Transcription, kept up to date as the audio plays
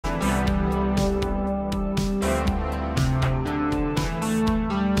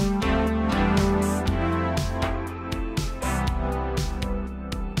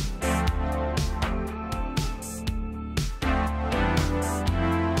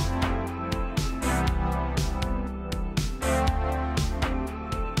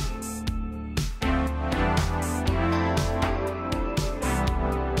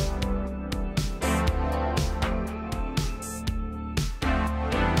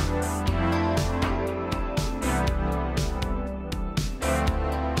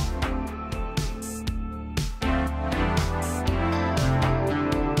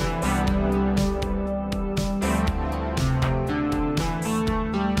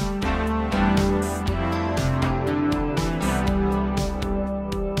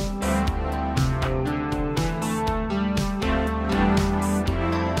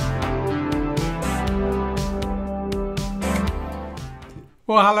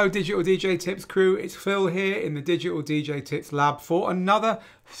Well, hello Digital DJ Tips crew, it's Phil here in the Digital DJ Tips lab for another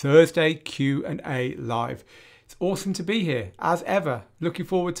Thursday Q&A live. It's awesome to be here, as ever. Looking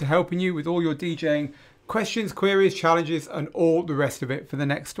forward to helping you with all your DJing questions, queries, challenges and all the rest of it for the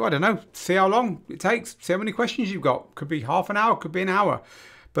next, I don't know, see how long it takes, see how many questions you've got. Could be half an hour, could be an hour.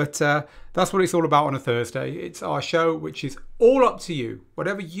 But that's what it's all about on a Thursday. It's our show, which is all up to you.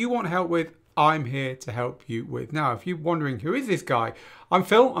 Whatever you want help with, I'm here to help you with. Now, if you're wondering, who is this guy? I'm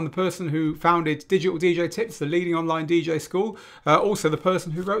Phil. I'm the person who founded Digital DJ Tips, the leading online DJ school. Also the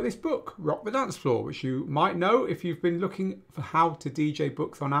person who wrote this book, Rock the Dance Floor, which you might know if you've been looking for how to DJ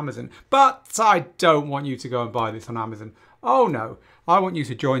books on Amazon. But I don't want you to go and buy this on Amazon. Oh no, I want you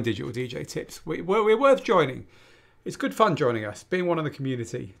to join Digital DJ Tips. We're worth joining. It's good fun joining us, being one of the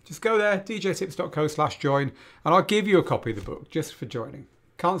community. Just go there, djtips.co/join, and I'll give you a copy of the book just for joining.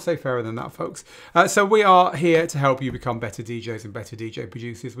 Can't say fairer than that, folks. So we are here to help you become better DJs and better DJ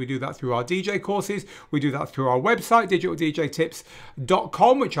producers. We do that through our DJ courses. We do that through our website,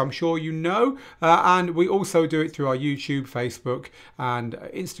 digitaldjtips.com, which I'm sure you know. And we also do it through our YouTube, Facebook, and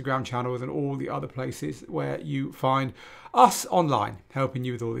Instagram channels and all the other places where you find us online, helping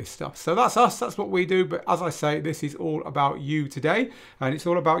you with all this stuff. So that's us, that's what we do. But as I say, this is all about you today. And it's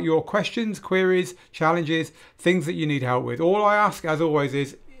all about your questions, queries, challenges, things that you need help with. All I ask, as always,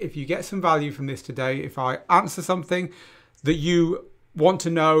 is if you get some value from this today, if I answer something that you want to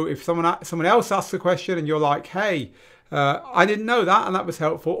know, if someone else asks a question and you're like, hey, I didn't know that and that was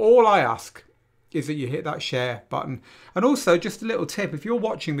helpful, all I ask is that you hit that share button. And also just a little tip, if you're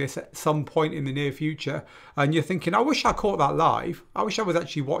watching this at some point in the near future and you're thinking, I wish I caught that live, I wish I was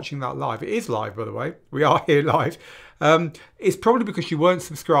actually watching that live. It is live, by the way, we are here live. It's probably because you weren't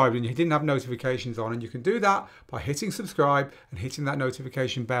subscribed and you didn't have notifications on, and you can do that by hitting subscribe and hitting that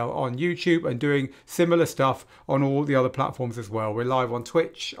notification bell on YouTube and doing similar stuff on all the other platforms as well. We're live on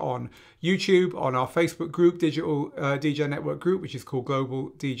Twitch, on YouTube, on our Facebook group, Digital DJ Network group, which is called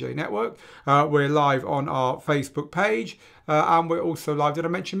Global DJ Network. We're live on our Facebook page, and we're also live. Did I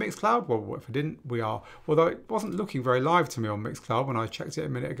mention Mixcloud? Well, if I didn't, we are. Although it wasn't looking very live to me on Mixcloud when I checked it a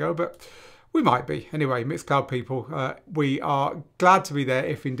minute ago, but we might be. Anyway, Mixcloud people, we are glad to be there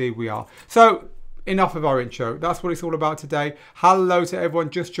if indeed we are. So enough of our intro. That's what it's all about today. Hello to everyone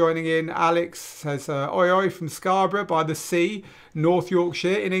just joining in. Alex says, oi oi from Scarborough by the sea, North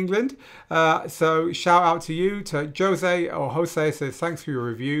Yorkshire in England. So shout out to you. To Jose says, thanks for your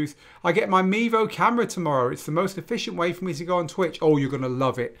reviews. I get my Mevo camera tomorrow. It's the most efficient way for me to go on Twitch. Oh, you're going to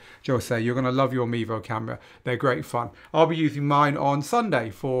love it, Jose. You're going to love your Mevo camera. They're great fun. I'll be using mine on Sunday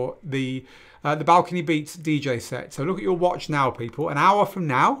for the Balcony Beats DJ set. So look at your watch now, people. An hour from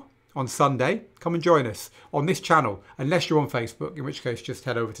now, on Sunday, come and join us on this channel, unless you're on Facebook, in which case just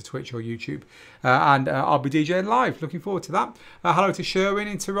head over to Twitch or YouTube, and I'll be DJing live. Looking forward to that. Hello to Sherwin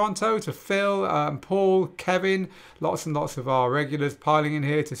in Toronto, to Phil, Paul, Kevin, lots and lots of our regulars piling in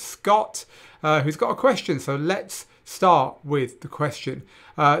here, to Scott, who's got a question. So let's start with the question.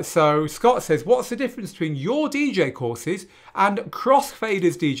 So Scott says, what's the difference between your DJ courses and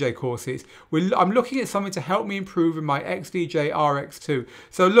Crossfader's DJ courses? I'm looking at something to help me improve in my XDJ RX2.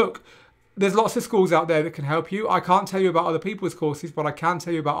 So look, there's lots of schools out there that can help you. I can't tell you about other people's courses, but I can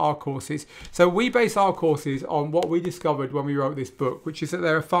tell you about our courses. So we base our courses on what we discovered when we wrote this book, which is that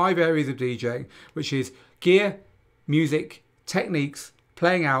there are 5 areas of DJing, which is gear, music, techniques,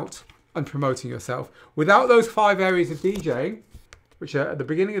 playing out, and promoting yourself. Without those 5 areas of DJing, which are at the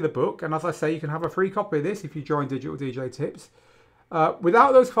beginning of the book, and as I say, you can have a free copy of this if you join Digital DJ Tips.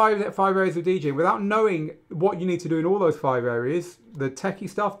 Without those five areas of DJing, without knowing what you need to do in all those 5 areas, the techie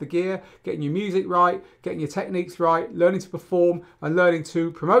stuff, the gear, getting your music right, getting your techniques right, learning to perform and learning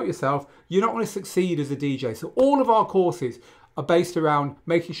to promote yourself, you're not going to succeed as a DJ. So all of our courses are based around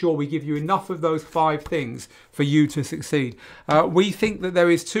making sure we give you enough of those 5 things for you to succeed. We think that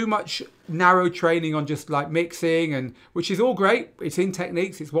there is too much narrow training on just like mixing, and which is all great. It's in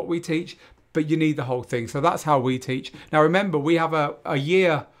techniques, it's what we teach, but you need the whole thing. So that's how we teach. Now remember, we have a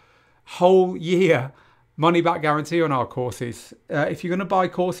whole year money back guarantee on our courses. If you're going to buy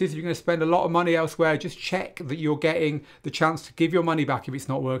courses, you're going to spend a lot of money elsewhere, just check that you're getting the chance to give your money back if it's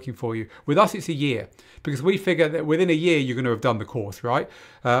not working for you. With us, it's a year, because we figure that within a year, you're going to have done the course, right?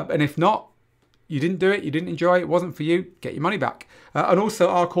 And if not, you didn't do it, you didn't enjoy it, it wasn't for you, get your money back. And also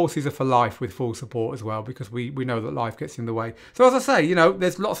our courses are for life with full support as well, because we know that life gets in the way. So as I say, you know,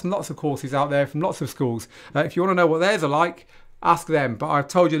 there's lots and lots of courses out there from lots of schools. If you want to know what theirs are like, ask them. But I've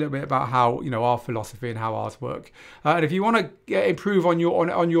told you a little bit about how, you know, our philosophy and how ours work. And if you want to improve on your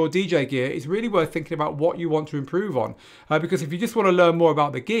DJ gear, it's really worth thinking about what you want to improve on. Because if you just want to learn more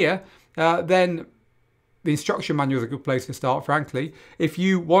about the gear, then the instruction manual is a good place to start, frankly. If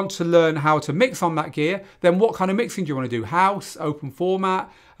you want to learn how to mix on that gear, then what kind of mixing do you want to do? House, open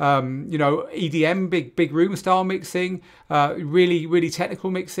format, you know, EDM, big room style mixing, really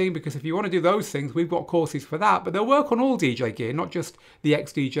technical mixing. Because if you want to do those things, we've got courses for that. But they'll work on all DJ gear, not just the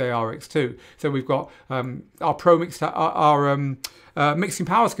XDJ RX2. So we've got our Pro Mix, our Mixing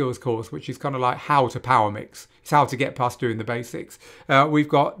Power Skills course, which is kind of like how to power mix. It's how to get past doing the basics. We've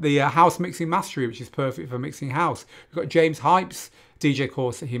got the House Mixing Mastery, which is perfect for mixing house. We've got James Hype's DJ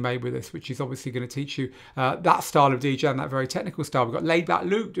course that he made with us, which is obviously going to teach you that style of DJ and that very technical style. We've got Laid Back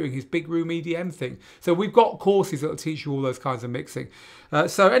Luke doing his big room EDM thing. So we've got courses that will teach you all those kinds of mixing.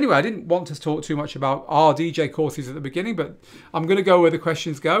 So anyway, I didn't want to talk too much about our DJ courses at the beginning, but I'm going to go where the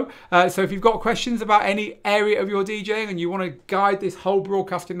questions go. So if you've got questions about any area of your DJing and you want to guide this whole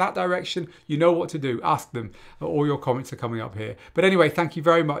broadcast in that direction, you know what to do. Ask them. All your comments are coming up here. But anyway, thank you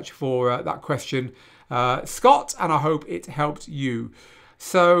very much for that question, Scott, and I hope it helped you.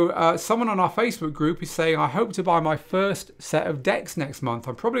 So someone on our Facebook group is saying, I hope to buy my first set of decks next month.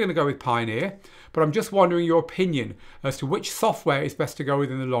 I'm probably going to go with Pioneer, but I'm just wondering your opinion as to which software is best to go with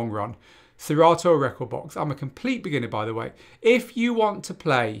in the long run. Serato or Rekordbox? I'm a complete beginner, by the way. If you want to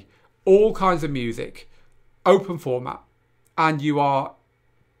play all kinds of music, open format, and you are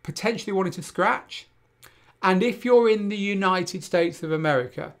potentially wanting to scratch, and if you're in the United States of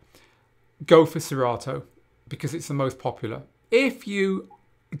America, go for Serato because it's the most popular. If you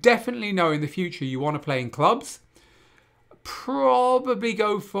definitely know in the future you want to play in clubs, probably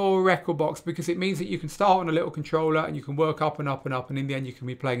go for Rekordbox because it means that you can start on a little controller and you can work up and up and up, and in the end you can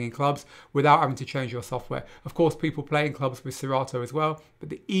be playing in clubs without having to change your software. Of course, people play in clubs with Serato as well, but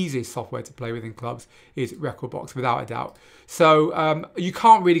the easiest software to play with in clubs is Rekordbox, without a doubt. So you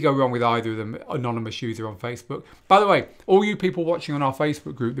can't really go wrong with either of them. Anonymous user on Facebook. By the way, all you people watching on our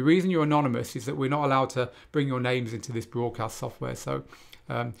Facebook group, the reason you're anonymous is that we're not allowed to bring your names into this broadcast software. So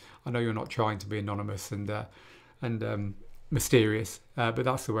I know you're not trying to be anonymous and mysterious, but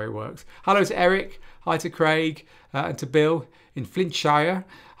that's the way it works. Hello to Eric, hi to Craig, and to Bill in Flintshire.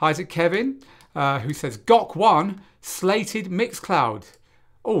 Hi to Kevin, who says GOC1 slated Mixcloud.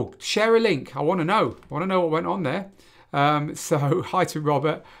 Oh, share a link. I want to know. What went on there. So hi to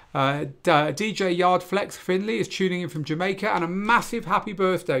Robert. DJ Yardflex Finley is tuning in from Jamaica, and a massive happy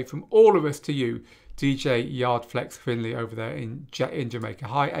birthday from all of us to you, DJ Yardflex Finley over there in Jamaica.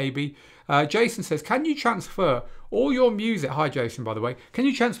 Hi, AB. Jason says, can you transfer all your music? Hi, Jason, by the way. Can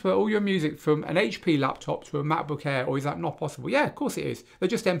you transfer all your music from an HP laptop to a MacBook Air, or is that not possible? Yeah, of course it is. They're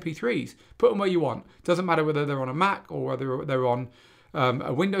just MP3s. Put them where you want. Doesn't matter whether they're on a Mac or whether they're on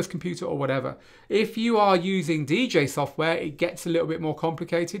a Windows computer or whatever. If you are using DJ software, it gets a little bit more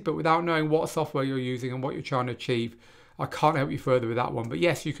complicated, but without knowing what software you're using and what you're trying to achieve, I can't help you further with that one. But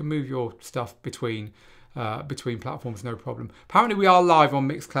yes, you can move your stuff between platforms, no problem. Apparently we are live on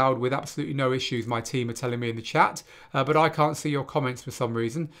Mixcloud with absolutely no issues, my team are telling me in the chat, but I can't see your comments for some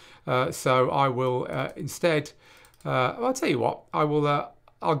reason. So I will instead, I'll tell you what,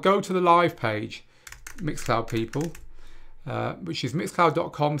 I'll go to the live page, Mixcloud people, which is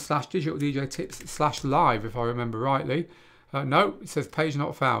mixcloud.com/digitaldjtips/live, if I remember rightly. No, it says page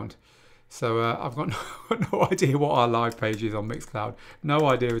not found. So I've got no idea what our live page is on Mixcloud. No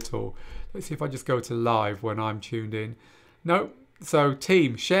idea at all. Let's see if I just go to live when I'm tuned in. No. So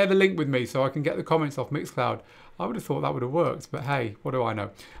team, share the link with me so I can get the comments off Mixcloud. I would have thought that would have worked, but hey, what do I know?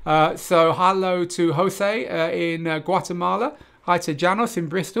 So hello to Jose in Guatemala. Hi to Janos in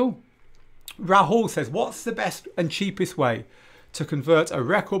Bristol. Rahul says, what's the best and cheapest way to convert a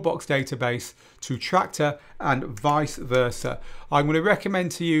Rekordbox database to Traktor and vice versa? I'm going to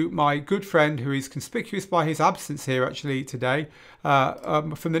recommend to you my good friend who is conspicuous by his absence here actually today,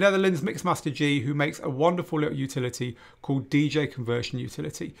 from the Netherlands, Mixmaster G, who makes a wonderful little utility called DJ Conversion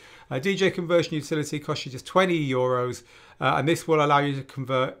Utility. DJ Conversion Utility costs you just €20, and this will allow you to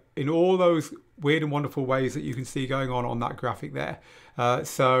convert in all those weird and wonderful ways that you can see going on that graphic there.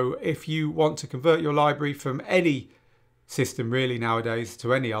 So if you want to convert your library from any system really nowadays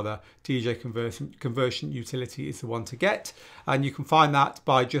to any other, DJ conversion utility is the one to get, and you can find that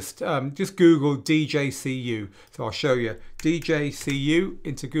by just Google DJCU. So I'll show you DJCU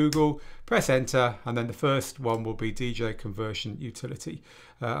into Google, press enter, and then the first one will be DJ conversion utility,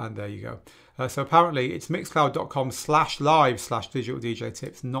 and there you go. So apparently it's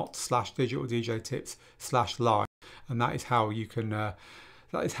mixcloud.com/live/digitaldjtips, not /digitaldjtips/live, and that is how you can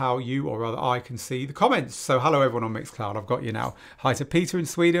That is how you, or rather I, can see the comments. So hello everyone on Mixcloud, I've got you now. Hi to Peter in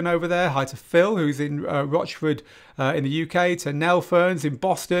Sweden over there. Hi to Phil, who's in Rochford in the UK. To Nell Ferns in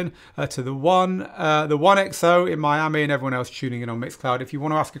Boston. To the one XO in Miami, and everyone else tuning in on Mixcloud. If you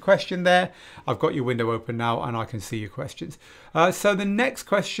want to ask a question there, I've got your window open now and I can see your questions. So the next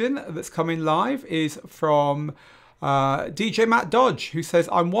question that's coming live is from DJ Matt Dodge, who says,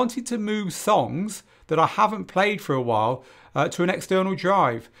 I'm wanting to move songs that I haven't played for a while to an external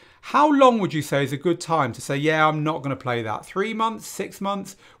drive. How long would you say is a good time to say, yeah, I'm not going to play that? 3 months, 6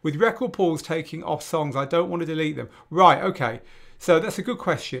 months? With record pools taking off songs, I don't want to delete them. Right, okay. So that's a good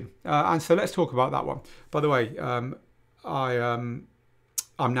question. And so let's talk about that one. By the way, I'm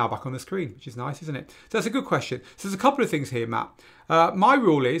now back on the screen, which is nice, isn't it? So that's a good question. So there's a couple of things here, Matt. My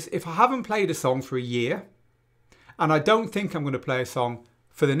rule is if I haven't played a song for a year and I don't think I'm going to play a song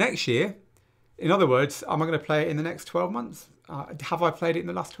for the next year, in other words, am I going to play it in the next 12 months? Have I played it in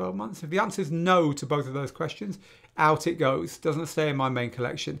the last 12 months? If the answer is no to both of those questions, out it goes. Doesn't stay in my main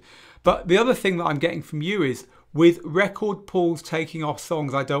collection. But the other thing that I'm getting from you is, with record pools taking off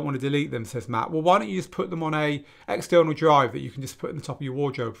songs, I don't want to delete them, says Matt. Well, why don't you just put them on a external drive that you can just put in the top of your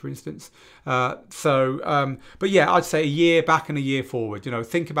wardrobe, for instance. But yeah, I'd say a year back and a year forward. You know,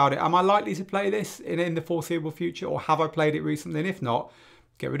 think about it. Am I likely to play this in the foreseeable future, or have I played it recently? And if not,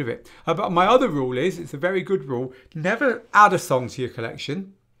 get rid of it. But my other rule is, it's a very good rule, never add a song to your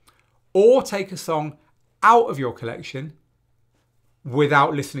collection or take a song out of your collection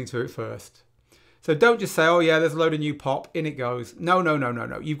without listening to it first. So don't just say, oh yeah, there's a load of new pop, in it goes. No.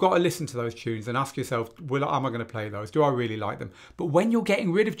 You've got to listen to those tunes and ask yourself, am I going to play those? Do I really like them? But when you're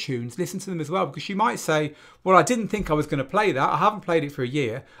getting rid of tunes, listen to them as well, because you might say, well, I didn't think I was going to play that. I haven't played it for a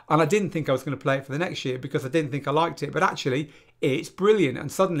year, and I didn't think I was going to play it for the next year because I didn't think I liked it. But actually, it's brilliant,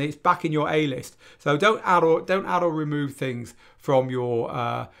 and suddenly it's back in your A-list. So don't add or remove things from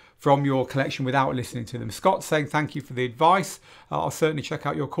your collection without listening to them. Scott's saying thank you for the advice. I'll certainly check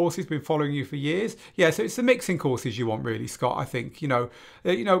out your courses. Been following you for years. Yeah, so it's the mixing courses you want, really, Scott. I think you know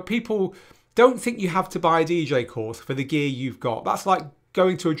people don't think you have to buy a DJ course for the gear you've got. That's like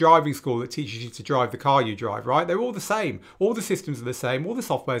going to a driving school that teaches you to drive the car you drive, right? They're all the same. All the systems are the same. All the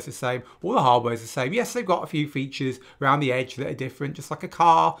software is the same. All the hardware is the same. Yes, they've got a few features around the edge that are different, just like a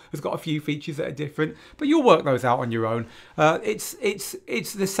car has got a few features that are different, but you'll work those out on your own. It's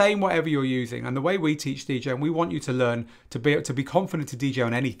the same whatever you're using. And the way we teach DJ, and we want you to learn to be confident to DJ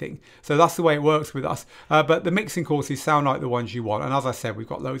on anything. So that's the way it works with us. But the mixing courses sound like the ones you want. And as I said, we've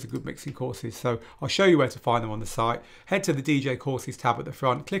got loads of good mixing courses. So I'll show you where to find them on the site. Head to the DJ courses tab at the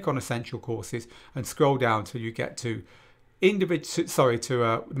front, click on essential courses and scroll down till you get to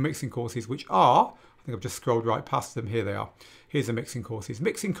the mixing courses, which are, I think I've just scrolled right past them. Here they are. Here's the mixing courses.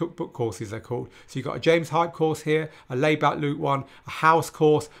 Mixing cookbook courses, they're called. So you've got a James Hype course here, a Layback Luke one, a house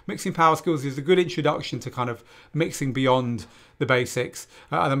course. Mixing Power Skills is a good introduction to kind of mixing beyond the basics.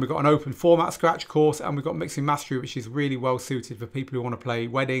 And then we've got an open format scratch course, and we've got Mixing Mastery, which is really well suited for people who want to play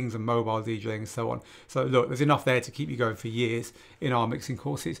weddings and mobile DJing and so on. So look, there's enough there to keep you going for years in our mixing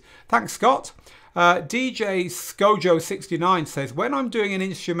courses. Thanks, Scott. DJ Skojo69 says, when I'm doing an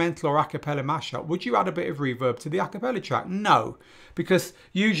instrumental or a cappella mashup, would you add a bit of reverb to the a cappella track? No, because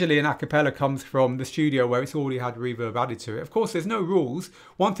usually an a cappella comes from the studio where it's already had reverb added to it. Of course, there's no rules.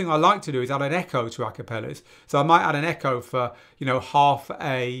 One thing I like to do is add an echo to a cappellas. So I might add an echo for, you know, half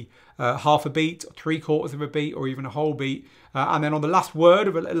a beat, 3/4 of a beat, or even a whole beat. And then on the last word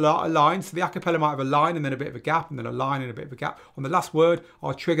of a line, so the a cappella might have a line and then a bit of a gap, and then a line and a bit of a gap. On the last word,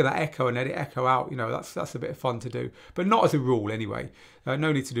 I'll trigger that echo and let it echo out. You know, that's a bit of fun to do, but not as a rule anyway.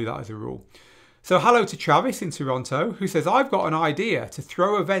 No need to do that as a rule. So hello to Travis in Toronto, who says, I've got an idea to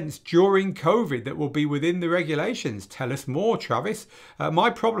throw events during COVID that will be within the regulations. Tell us more, Travis. My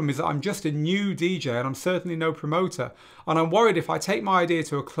problem is that I'm just a new DJ and I'm certainly no promoter. And I'm worried if I take my idea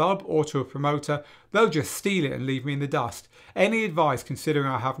to a club or to a promoter, they'll just steal it and leave me in the dust. Any advice, considering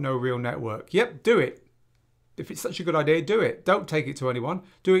I have no real network? Yep, do it. If it's such a good idea, do it. Don't take it to anyone.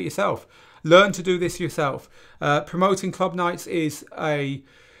 Do it yourself. Learn to do this yourself. Promoting club nights is a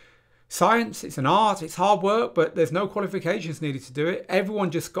science, it's an art, it's hard work, but there's no qualifications needed to do it. Everyone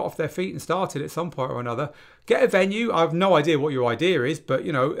just got off their feet and started at some point or another. Get a venue. I have no idea what your idea is, but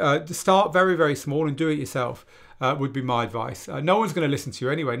you know, start very, very small and do it yourself. Would be my advice. No one's going to listen to you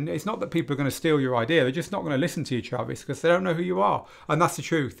anyway. It's not that people are going to steal your idea. They're just not going to listen to you, Travis, because they don't know who you are. And that's the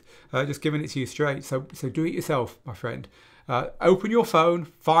truth. Just giving it to you straight. So do it yourself, my friend. Open your phone.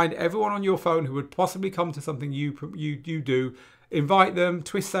 Find everyone on your phone who would possibly come to something you do. Invite them,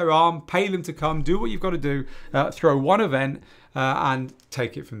 twist their arm, pay them to come, do what you've got to do, throw one event and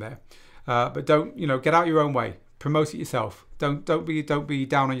take it from there. But don't, get out your own way. promote it yourself. Don't be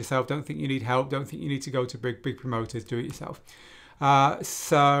down on yourself. Don't think you need help. Don't think you need to go to big promoters. Do it yourself.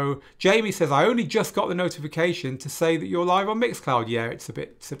 So Jamie says, I only just got the notification to say that you're live on Mixcloud. Yeah, it's a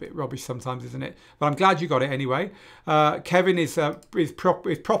bit rubbish sometimes, isn't it? But I'm glad you got it anyway. Kevin is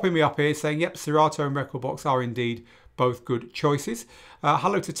propping me up here, saying, yep, Serato and Rekordbox are indeed both good choices.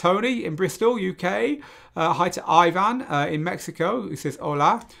 Hello to Tony in Bristol, UK. Hi to Ivan in Mexico, who says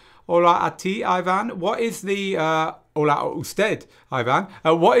hola. Hola a ti, Ivan. What is the hola usted, Ivan?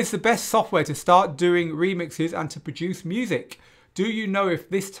 What is the best software to start doing remixes and to produce music? Do you know if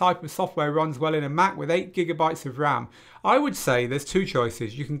this type of software runs well in a Mac with 8 GB of RAM? I would say there's two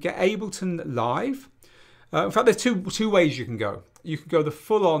choices. You can get Ableton Live. In fact, there's two ways you can go. You can go the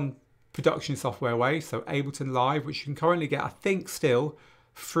full-on production software way, so Ableton Live, which you can currently get, I think, still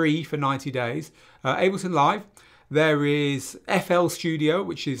free for 90 days. Ableton Live. There is FL Studio,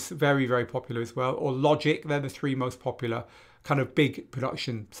 which is very, very popular as well, or Logic. They're the three most popular kind of big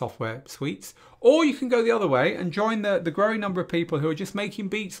production software suites. Or you can go the other way and join the growing number of people who are just making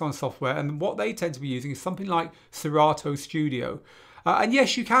beats on software, and what they tend to be using is something like Serato Studio. And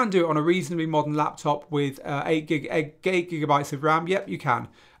yes, you can do it on a reasonably modern laptop with 8 gigabytes of RAM. Yep, you can,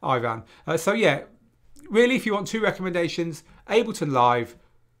 Ivan. So yeah, really, if you want two recommendations, Ableton Live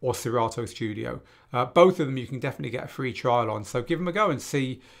or Serato Studio. Both of them you can definitely get a free trial on. So give them a go and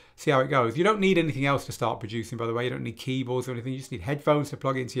see how it goes. You don't need anything else to start producing, by the way. You don't need keyboards or anything. You just need headphones to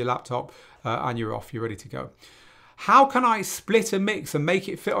plug into your laptop and you're off. You're ready to go. How can I split a mix and make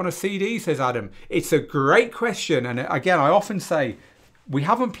it fit on a CD, says Adam. It's a great question. And again, I often say, we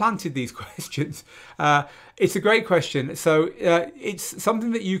haven't planted these questions. It's a great question. So it's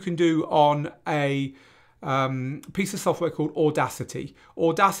something that you can do on a piece of software called Audacity.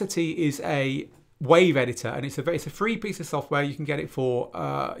 Audacity is a wave editor, and it's a free piece of software. You can get it for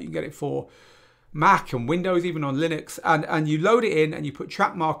Mac and Windows, even on Linux, and you load it in and you put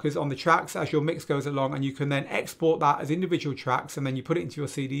track markers on the tracks as your mix goes along, and you can then export that as individual tracks, and then you put it into your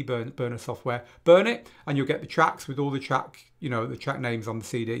CD burner software, burn it, and you'll get the tracks with all the track names on the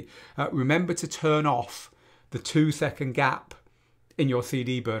CD. Remember to turn off the 2-second gap in your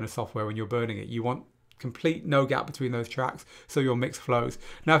CD burner software when you're burning it. You want complete no gap between those tracks so your mix flows.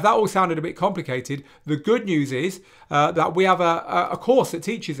 Now, if that all sounded a bit complicated, the good news is that we have a course that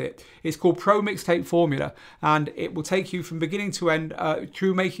teaches it. It's called Pro Mixtape Formula, and it will take you from beginning to end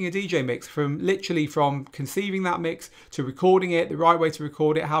through making a DJ mix, from conceiving that mix to recording it, the right way to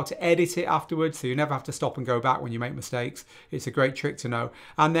record it, how to edit it afterwards so you never have to stop and go back when you make mistakes. It's a great trick to know.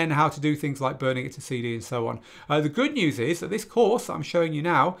 And then how to do things like burning it to CD and so on. The good news is that this course I'm showing you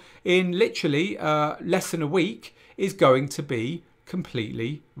now, in literally less than a week, is going to be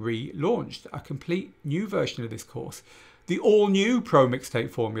completely relaunched. A complete new version of this course. The all-new Pro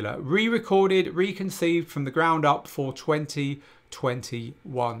Mixtape Formula, re-recorded, reconceived from the ground up for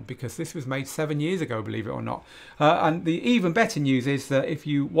 2021, because this was made 7 years ago, believe it or not. And the even better news is that if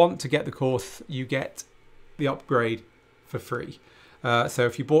you want to get the course, you get the upgrade for free. So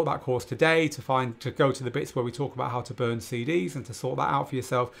if you bought that course today to go to the bits where we talk about how to burn CDs and to sort that out for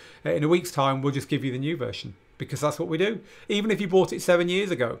yourself, in a week's time we'll just give you the new version, because that's what we do. Even if you bought it 7 years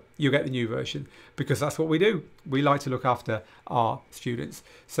ago, you'll get the new version, because that's what we do. We like to look after our students.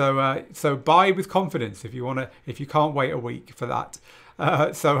 So so buy with confidence if you can't wait a week for that.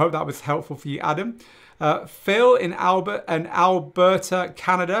 So I hope that was helpful for you, Adam. Phil in Alberta,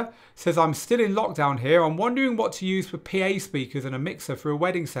 Canada says, I'm still in lockdown here. I'm wondering what to use for PA speakers and a mixer for a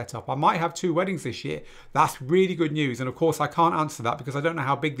wedding setup. I might have 2 weddings this year. That's really good news. And of course, I can't answer that because I don't know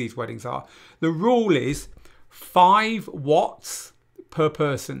how big these weddings are. The rule is 5 watts per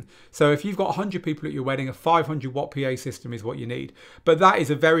person. So if you've got 100 people at your wedding, a 500 watt PA system is what you need. But that is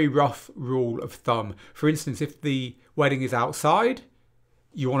a very rough rule of thumb. For instance, if the wedding is outside,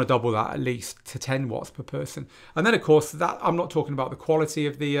 you want to double that at least to 10 watts per person. And then of course, that I'm not talking about the quality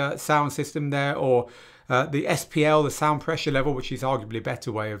of the sound system there, or the SPL, the sound pressure level, which is arguably a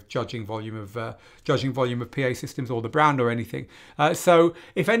better way of judging volume of PA systems, or the brand or anything. So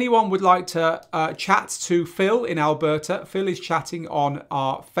if anyone would like to chat to Phil in Alberta, Phil is chatting on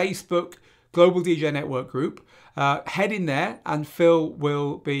our Facebook Global DJ Network group. Head in there and Phil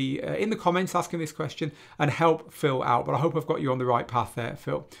will be in the comments asking this question and help Phil out. But I hope I've got you on the right path there,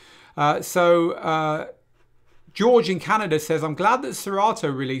 Phil. George in Canada says, I'm glad that Serato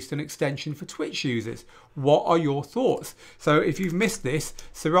released an extension for Twitch users. What are your thoughts? So if you've missed this,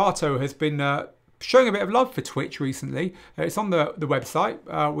 Serato has been showing a bit of love for Twitch recently. It's on the website.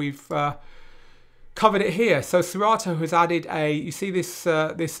 covered it here. So Serato has added a, you see this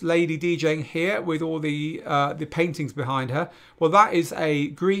this lady DJing here with all the paintings behind her. Well, that is a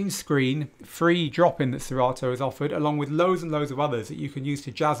green screen free drop-in that Serato has offered, along with loads and loads of others that you can use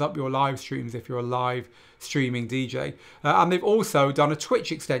to jazz up your live streams if you're a live streaming DJ. And they've also done a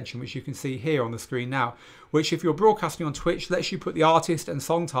Twitch extension, which you can see here on the screen now, which if you're broadcasting on Twitch lets you put the artist and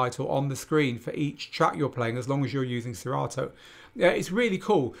song title on the screen for each track you're playing, as long as you're using Serato. It's really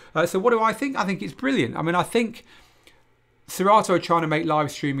cool. So what do I think? I think it's brilliant. I mean, I think Serato are trying to make live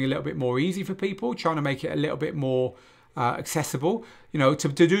streaming a little bit more easy for people, trying to make it a little bit more accessible. You know, to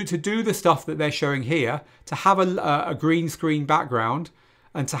do the stuff that they're showing here, to have a green screen background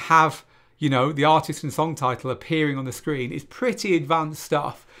and to have, you know, the artist and song title appearing on the screen is pretty advanced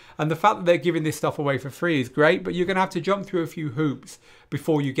stuff. And the fact that they're giving this stuff away for free is great, but you're going to have to jump through a few hoops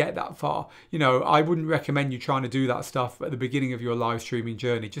before you get that far. You know, I wouldn't recommend you trying to do that stuff at the beginning of your live streaming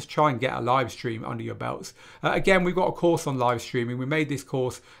journey. Just try and get a live stream under your belts. Again, we've got a course on live streaming. We made this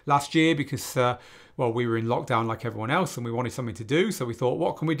course last year because well, we were in lockdown like everyone else and we wanted something to do. So we thought,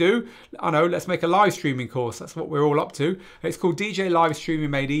 what can we do? I know, let's make a live streaming course. That's what we're all up to. It's called DJ Live Streaming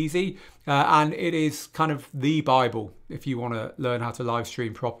Made Easy. And it is kind of the Bible if you want to learn how to live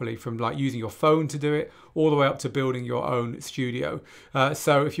stream properly, from like using your phone to do it all the way up to building your own studio.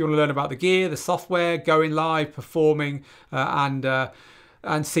 So if you want to learn about the gear, the software, going live, performing, and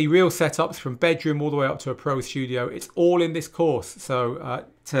see real setups from bedroom all the way up to a pro studio, it's all in this course. So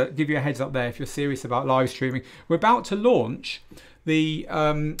to give you a heads up there, if you're serious about live streaming, we're about to launch the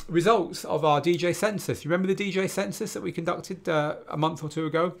results of our DJ census. You remember the DJ census that we conducted a month or two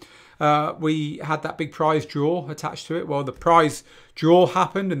ago? We had that big prize draw attached to it. Well, the prize draw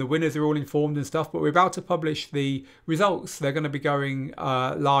happened and the winners are all informed and stuff, but we're about to publish the results. They're going to be going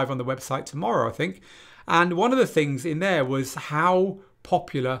live on the website tomorrow, I think. And one of the things in there was how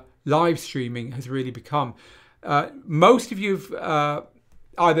popular live streaming has really become. Most of you have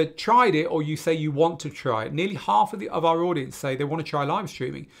either tried it or you say you want to try it. Nearly half of our audience say they want to try live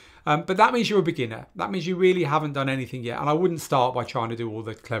streaming. But that means you're a beginner. That means you really haven't done anything yet. And I wouldn't start by trying to do all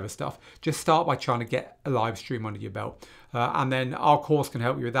the clever stuff. Just start by trying to get a live stream under your belt. And then our course can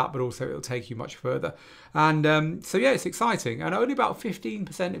help you with that, but also it'll take you much further. And so, yeah, it's exciting. And only about 15%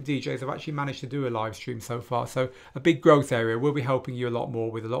 of DJs have actually managed to do a live stream so far. So a big growth area. We'll be helping you a lot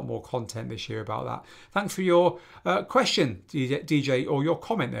more with a lot more content this year about that. Thanks for your question, DJ, or your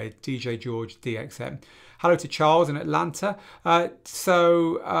comment there, DJ George DXM. Hello to Charles in Atlanta. DJ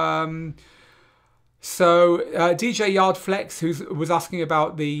Yard Flex, who was asking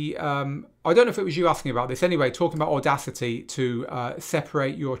about the, I don't know if it was you asking about this. Anyway, talking about Audacity to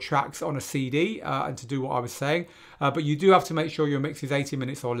separate your tracks on a CD and to do what I was saying. But you do have to make sure your mix is 80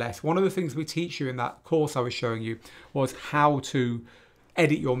 minutes or less. One of the things we teach you in that course I was showing you was how to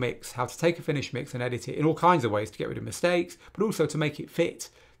edit your mix, how to take a finished mix and edit it in all kinds of ways to get rid of mistakes, but also to make it fit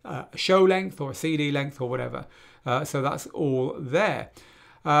a show length or a CD length or whatever. So that's all there.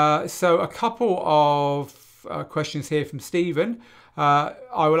 So a couple of questions here from Stephen.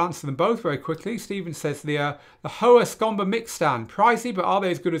 I will answer them both very quickly. Stephen says the Hoa Scomba mix stand, pricey, but are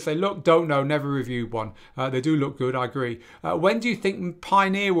they as good as they look? Don't know, never reviewed one. They do look good, I agree. When do you think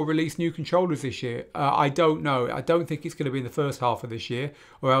Pioneer will release new controllers this year? I don't know. I don't think it's going to be in the first half of this year,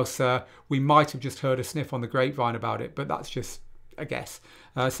 or else we might have just heard a sniff on the grapevine about it, but that's just a guess.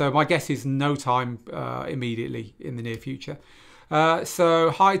 So my guess is no time immediately in the near future.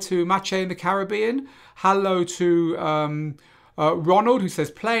 So hi to Mache in the Caribbean. Hello to Ronald, who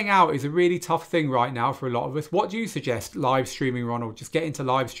says playing out is a really tough thing right now for a lot of us. What do you suggest? Live streaming, Ronald. Just get into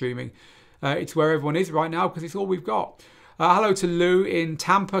live streaming. It's where everyone is right now because it's all we've got. Hello to Lou in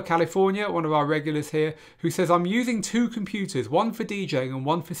Tampa, California, one of our regulars here, who says, I'm using two computers, one for DJing and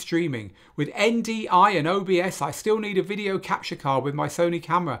one for streaming. With NDI and OBS, I still need a video capture card with my Sony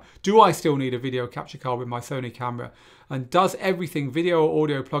camera. Do I still need a video capture card with my Sony camera? And does everything, video or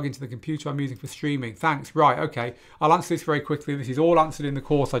audio, plug into the computer I'm using for streaming? Thanks. Right, okay. I'll answer this very quickly. This is all answered in the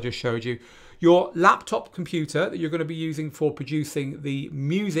course I just showed you. Your laptop computer that you're going to be using for producing the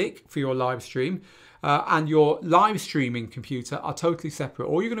music for your live stream and your live streaming computer are totally separate.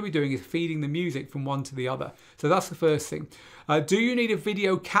 All you're going to be doing is feeding the music from one to the other. So that's the first thing. Do you need a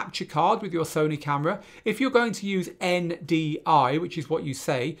video capture card with your Sony camera? If you're going to use NDI, which is what you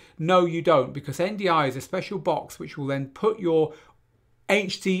say, no, you don't, because NDI is a special box which will then put your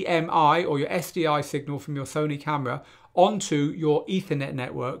HDMI or your SDI signal from your Sony camera onto your Ethernet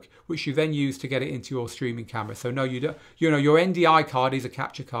network, which you then use to get it into your streaming camera. So no, you don't. You know, your NDI card is a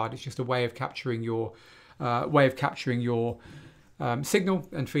capture card. It's just a way of capturing your signal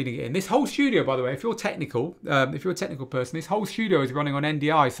and feeding it in. This whole studio, by the way, if you're technical, if you're a technical person, this whole studio is running on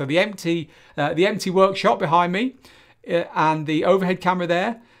NDI. So the empty workshop behind me, and the overhead camera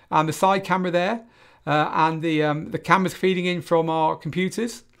there, and the side camera there, and the cameras feeding in from our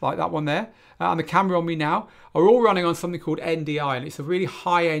computers, like that one there, and the camera on me now, are all running on something called NDI, and it's a really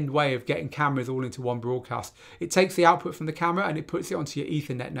high-end way of getting cameras all into one broadcast. It takes the output from the camera and it puts it onto your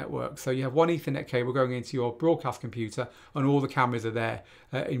Ethernet network. So you have one Ethernet cable going into your broadcast computer, and all the cameras are there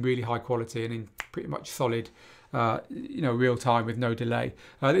in really high quality and in pretty much solid, real time with no delay.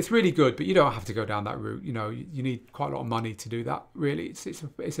 It's really good, but you don't have to go down that route. You need quite a lot of money to do that. Really,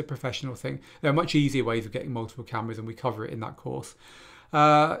 it's a professional thing. There are much easier ways of getting multiple cameras, and we cover it in that course.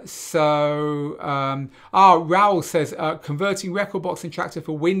 Raoul says converting record box and tractor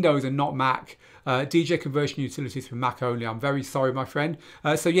for Windows and not Mac. DJ conversion utilities for Mac only. I'm very sorry, my friend.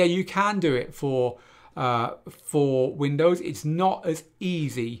 So yeah, you can do it for Windows. It's not as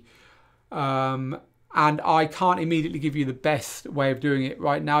easy, and I can't immediately give you the best way of doing it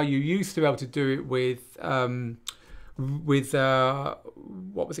right now. You used to be able to do it with what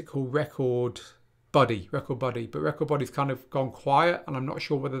was it called? Record Buddy, but Record Buddy's kind of gone quiet, and I'm not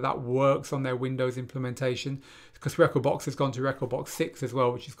sure whether that works on their Windows implementation, because Record Box has gone to Record Box 6 as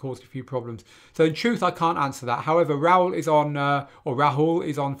well, which has caused a few problems. So in truth, I can't answer that. However, Rahul is on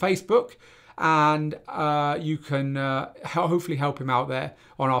Facebook, and you can hopefully help him out there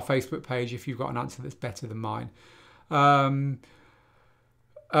on our Facebook page if you've got an answer that's better than mine.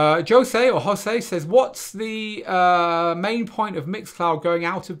 Jose says, what's the main point of Mixcloud going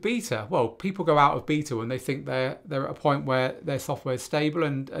out of beta? Well, people go out of beta when they think they're at a point where their software is stable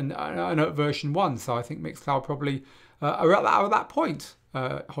and at version 1. So I think Mixcloud probably are at that point,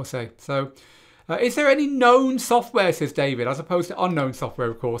 Jose. So is there any known software, says David, as opposed to unknown software,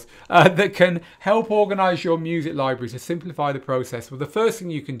 of course, that can help organize your music library to simplify the process? Well, the first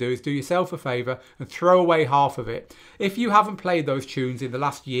thing you can do is do yourself a favor and throw away half of it. If you haven't played those tunes in the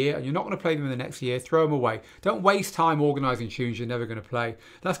last year and you're not going to play them in the next year, throw them away. Don't waste time organizing tunes you're never going to play.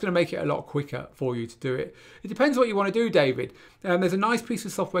 That's going to make it a lot quicker for you to do it. It depends what you want to do, David. There's a nice piece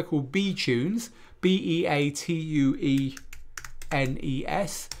of software called BTunes, BEATUENES.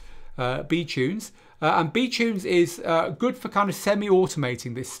 BTunes, and BTunes is good for kind of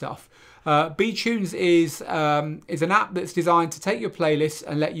semi-automating this stuff. BTunes is an app that's designed to take your playlists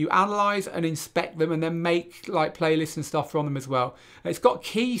and let you analyze and inspect them, and then make like playlists and stuff from them as well. It's got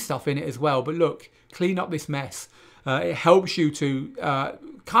key stuff in it as well, but look, clean up this mess. It helps you to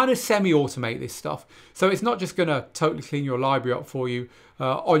kind of semi-automate this stuff. So it's not just going to totally clean your library up for you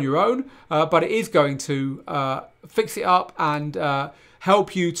on your own, but it is going to fix it up and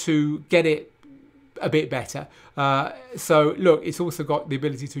help you to get it a bit better. So look, it's also got the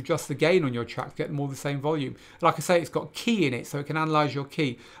ability to adjust the gain on your track, get them all the same volume. Like I say, it's got key in it, so it can analyze your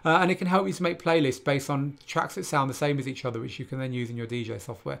key, and it can help you to make playlists based on tracks that sound the same as each other, which you can then use in your DJ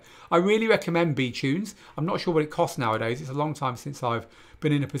software. I really recommend BTunes. I'm not sure what it costs nowadays. It's a long time since I've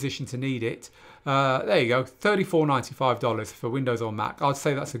been in a position to need it. There you go, $34.95 for Windows or Mac. I'd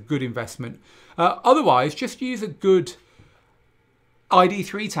say that's a good investment. Otherwise, just use a good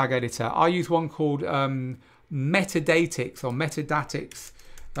ID3 tag editor. I use one called Metadatics,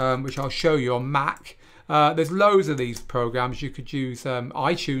 which I'll show you on Mac. There's loads of these programs. You could use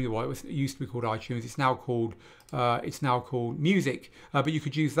iTunes. Well, it used to be called iTunes. It's now called Music. But you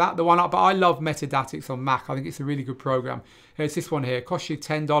could use that. But I love Metadatics on Mac. I think it's a really good program. It's this one here. It costs you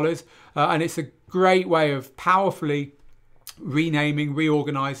 $10, and it's a great way of powerfully renaming,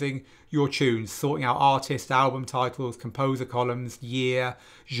 reorganizing your tunes, sorting out artist, album titles, composer columns, year,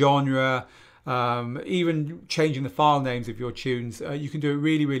 genre, even changing the file names of your tunes. You can do it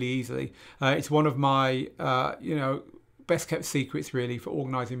really, really easily. It's one of my, best kept secrets really for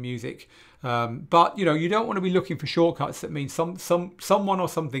organizing music. But you don't want to be looking for shortcuts that mean someone or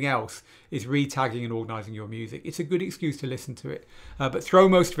something else is re-tagging and organizing your music. It's a good excuse to listen to it, but throw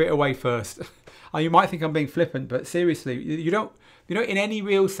most of it away first. You might think I'm being flippant, but seriously, you don't in any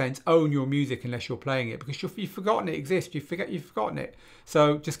real sense own your music unless you're playing it, because you've forgotten it exists. You've forgotten it.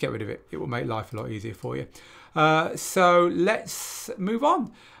 So just get rid of it. It will make life a lot easier for you. So let's move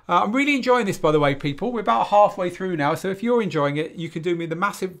on. I'm really enjoying this, by the way, people. We're about halfway through now. So if you're enjoying it, you can do me the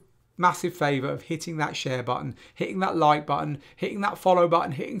massive favour of hitting that share button, hitting that like button, hitting that follow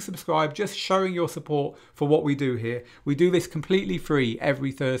button, hitting subscribe, just showing your support for what we do here. We do this completely free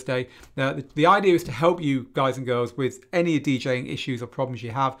every Thursday. The idea is to help you guys and girls with any DJing issues or problems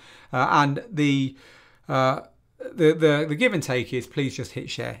you have, and the the give and take is please just hit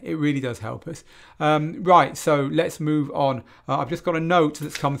share. It really does help us. Right, so let's move on. I've just got a note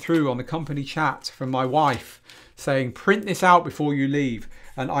that's come through on the company chat from my wife saying print this out before you leave.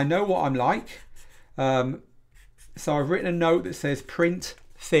 And I know what I'm like. So I've written a note that says print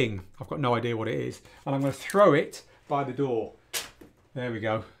thing. I've got no idea what it is. And I'm going to throw it by the door. There we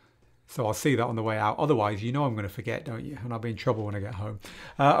go. So I'll see that on the way out. Otherwise, you know I'm going to forget, don't you? And I'll be in trouble when I get home.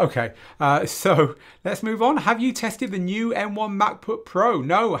 Okay, so let's move on. Have you tested the new M1 MacBook Pro?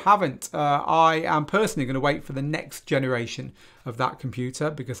 No, I haven't. I am personally going to wait for the next generation of that computer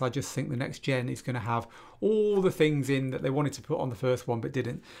because I just think the next gen is going to have all the things in that they wanted to put on the first one but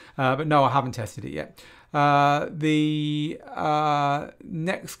didn't. But no, I haven't tested it yet. The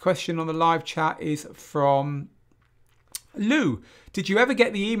next question on the live chat is from Lou. Did you ever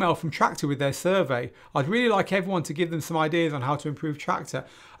get the email from Traktor with their survey? I'd really like everyone to give them some ideas on how to improve Traktor.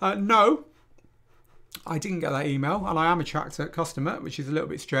 No, I didn't get that email, and I am a Traktor customer, which is a little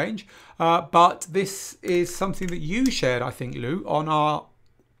bit strange. But this is something that you shared, I think, Lou, on our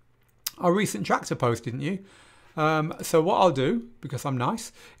recent Traktor post, didn't you? So what I'll do, because I'm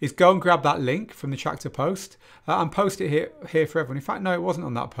nice, is go and grab that link from the Traktor post and post it here for everyone. In fact, no, it wasn't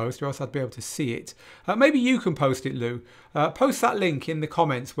on that post, or else I'd be able to see it. Maybe you can post it, Lou. Post that link in the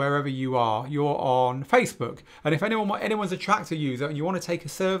comments wherever you are. You're on Facebook. And if anyone's a Traktor user and you want to take a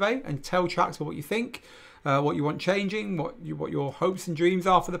survey and tell Traktor what you think, what you want changing, what your hopes and dreams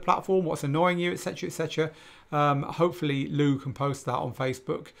are for the platform, what's annoying you, etc., etc. Hopefully Lou can post that on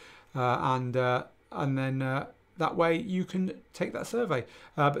Facebook and then that way you can take that survey.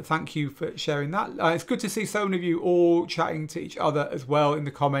 But thank you for sharing that. It's good to see so many of you all chatting to each other as well in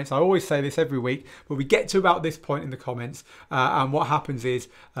the comments. I always say this every week, but we get to about this point in the comments and what happens is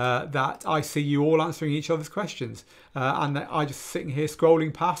that I see you all answering each other's questions and I just sitting here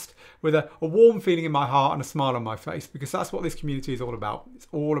scrolling past with a warm feeling in my heart and a smile on my face, because that's what this community is all about. It's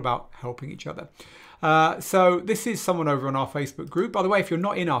all about helping each other. So this is someone over on our Facebook group. By the way, if you're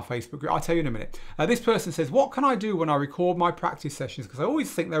not in our Facebook group, I'll tell you in a minute. This person says, what can I do when I record my practice sessions? Because I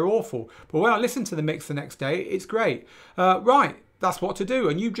always think they're awful, but when I listen to the mix the next day, it's great. Right, that's what to do.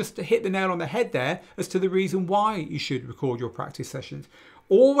 And you just hit the nail on the head there as to the reason why you should record your practice sessions.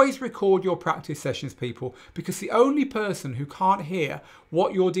 Always record your practice sessions, people, because the only person who can't hear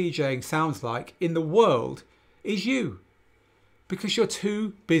what your DJing sounds like in the world is you, because you're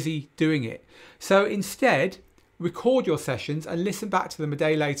too busy doing it. So instead, record your sessions and listen back to them a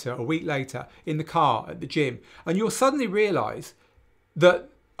day later, a week later, in the car, at the gym, and you'll suddenly realise that,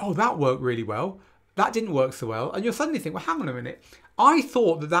 oh, that worked really well, that didn't work so well, and you'll suddenly think, well, hang on a minute, I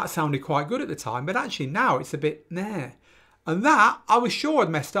thought that sounded quite good at the time, but actually now it's a bit nah. And that, I was sure I'd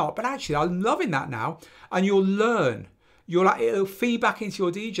messed up, but actually I'm loving that now, and you'll learn. It'll feed back into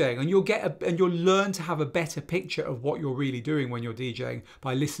your DJing, and you'll learn to have a better picture of what you're really doing when you're DJing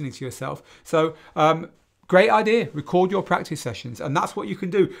by listening to yourself. So great idea, record your practice sessions, and that's what you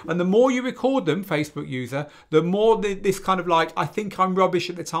can do. And the more you record them, Facebook user, the more this kind of like, I think I'm rubbish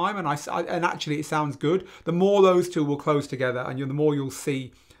at the time and and actually it sounds good, the more those two will close together, and the more you'll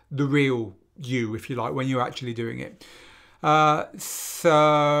see the real you, if you like, when you're actually doing it.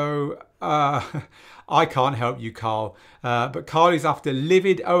 I can't help you, Carl, but Carl is after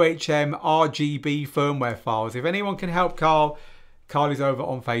livid OHM RGB firmware files. If anyone can help Carl, Carl is over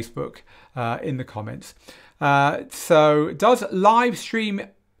on Facebook in the comments. So does live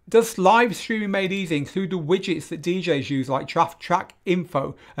streaming made easy include the widgets that DJs use, like track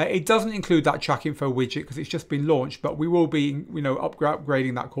info? It doesn't include that track info widget because it's just been launched, but we will be,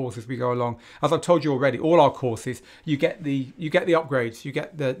 upgrading that course as we go along. As I've told you already, all our courses, you get the upgrades, you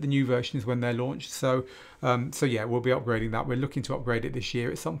get the new versions when they're launched. So yeah, we'll be upgrading that. We're looking to upgrade it this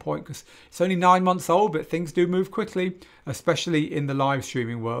year at some point because it's only 9 months old, but things do move quickly, especially in the live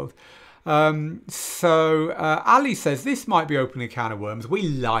streaming world. Ali says, this might be opening a can of worms. We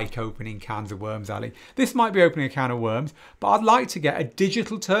like opening cans of worms, Ali. This might be opening a can of worms, but I'd like to get a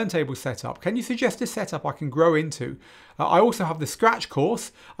digital turntable set up. Can you suggest a setup I can grow into? I also have the scratch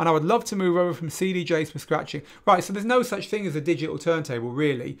course, and I would love to move over from CDJs for scratching. Right, so there's no such thing as a digital turntable,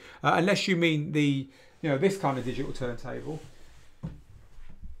 really, unless you mean the, this kind of digital turntable.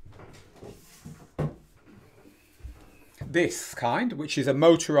 This kind, which is a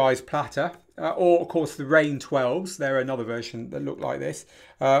motorized platter, or of course the Rain 12s. They're another version that look like this,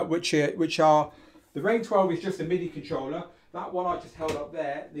 which are the Rain 12 is just a MIDI controller. That one I just held up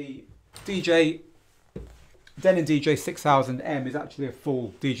there, the DJ Denon DJ 6000M is actually a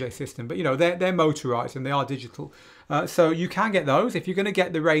full DJ system, but you know, they're motorized and they are digital. So you can get those. If you're going to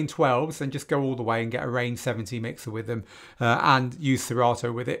get the Rain 12s, then just go all the way and get a Rain 70 mixer with them and use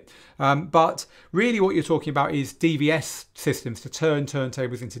Serato with it. But really what you're talking about is DVS systems to turn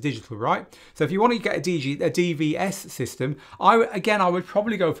turntables into digital, right? So if you want to get a DVS system, I would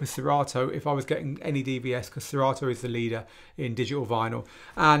probably go for Serato if I was getting any DVS, because Serato is the leader in digital vinyl.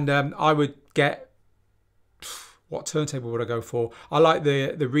 And I would get... What turntable would I go for? I like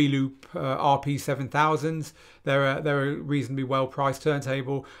the Reloop RP7000s. They're a reasonably well priced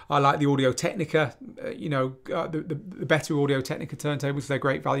turntable. I like the Audio Technica, the better Audio Technica turntables. They're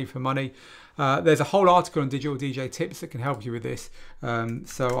great value for money. There's a whole article on Digital DJ Tips that can help you with this.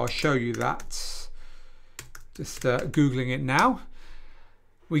 So I'll show you that. Just Googling it now.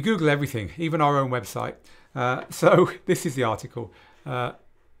 We Google everything, even our own website. So this is the article.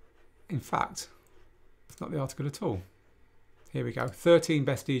 In fact, not the article at all. Here we go. 13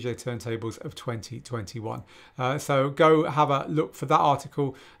 best DJ turntables of 2021. So go have a look for that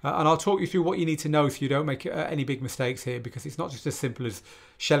article, and I'll talk you through what you need to know so you don't make any big mistakes here, because it's not just as simple as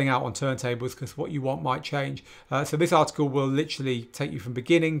shelling out on turntables, because what you want might change. So this article will literally take you from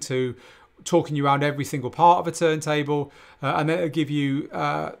beginning to talking you around every single part of a turntable, and then it'll give you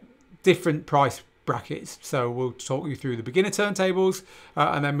different price brackets. So we'll talk you through the beginner turntables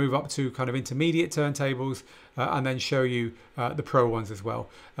and then move up to kind of intermediate turntables and then show you the pro ones as well.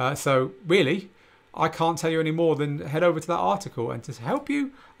 So really, I can't tell you any more than head over to that article, and to help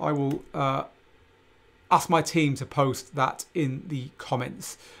you, I will ask my team to post that in the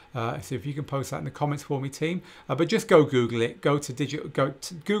comments. So if you can post that in the comments for me, team. But just go Google it. Go to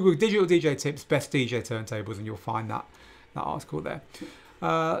Google Digital DJ Tips Best DJ Turntables, and you'll find that article there.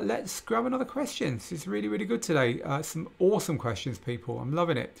 Let's grab another question. This is really, really good today. Some awesome questions, people. I'm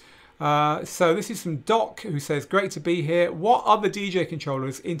loving it. So this is from Doc, who says, great to be here. What other DJ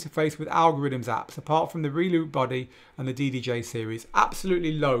controllers interface with algorithms apps apart from the Reloop Body and the DDJ series?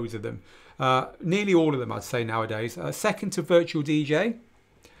 Absolutely loads of them. Nearly all of them, I'd say, nowadays. Second to Virtual DJ.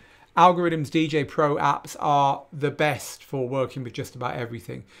 Algorithms DJ Pro apps are the best for working with just about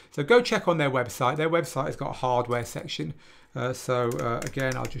everything. So go check on their website. Their website has got a hardware section.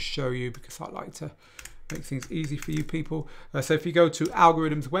 Again, I'll just show you, because I like to make things easy for you people. So if you go to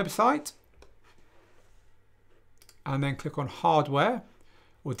Algorithms website and then click on hardware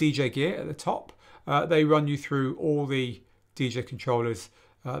or DJ gear at the top, they run you through all the DJ controllers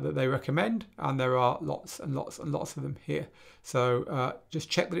that they recommend, and there are lots and lots and lots of them here. So just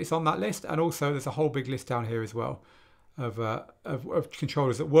check that it's on that list, and also there's a whole big list down here as well of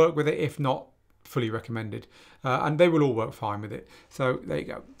controllers that work with it, if not fully recommended, and they will all work fine with it. So there you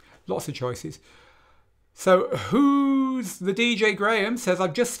go, lots of choices. So who's the DJ? Graham says,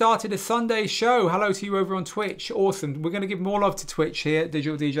 I've just started a Sunday show. Hello to you over on Twitch. Awesome. We're going to give more love to Twitch here at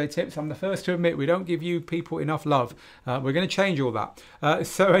Digital DJ Tips. I'm the first to admit we don't give you people enough love. We're going to change all that.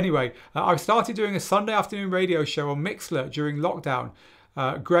 So anyway, I've started doing a Sunday afternoon radio show on Mixlr during lockdown.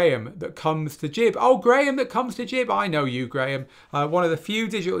 Graham that comes to Jib. Oh, Graham that comes to Jib. I know you, Graham. One of the few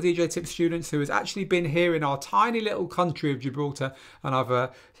Digital DJ Tips students who has actually been here in our tiny little country of Gibraltar, and I've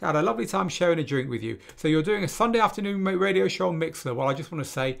had a lovely time sharing a drink with you. So you're doing a Sunday afternoon radio show on Mixlr. Well, I just want to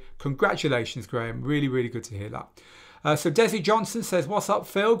say congratulations, Graham. Really, really good to hear that. So Desi Johnson says, what's up,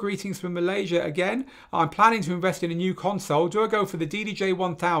 Phil? Greetings from Malaysia again. I'm planning to invest in a new console. Do I go for the DDJ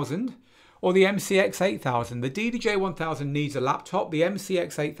 1000 or the MCX 8000? The DDJ 1000 needs a laptop. The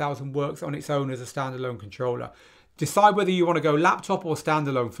MCX 8000 works on its own as a standalone controller. Decide whether you want to go laptop or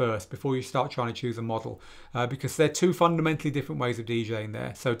standalone first before you start trying to choose a model, because they're two fundamentally different ways of DJing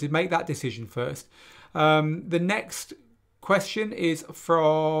there. So to make that decision first. The next question is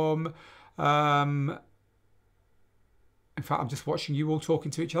from... in fact, I'm just watching you all talking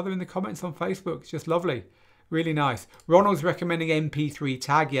to each other in the comments on Facebook. It's just lovely. Really nice. Ronald's recommending MP3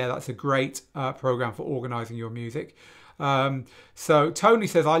 Tag. Yeah, that's a great program for organizing your music. So Tony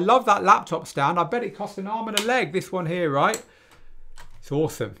says, I love that laptop stand. I bet it cost an arm and a leg. This one here, right? It's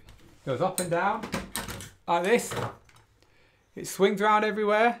awesome. Goes up and down like this. It swings around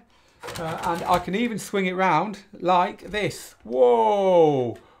everywhere. And I can even swing it round like this.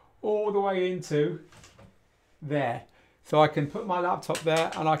 Whoa! All the way into there. So I can put my laptop there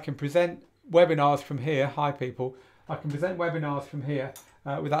and I can present webinars from here. Hi people. I can present webinars from here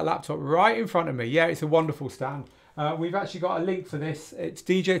with that laptop right in front of me. Yeah, it's a wonderful stand. We've actually got a link for this. It's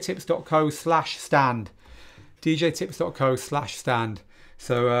djtips.co/stand. djtips.co/stand.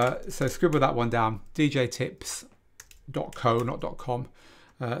 So scribble that one down. djtips.co, not .com,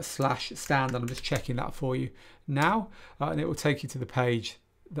 /stand. And I'm just checking that for you now. And it will take you to the page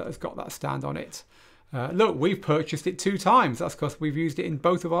that has got that stand on it. Look, we've purchased it 2 times. That's because we've used it in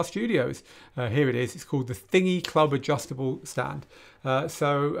both of our studios. Here it is. It's called the Thingy Club Adjustable Stand.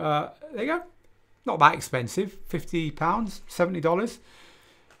 There you go. Not that expensive. £50, $70.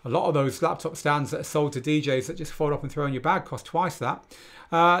 A lot of those laptop stands that are sold to DJs that just fold up and throw in your bag cost twice that.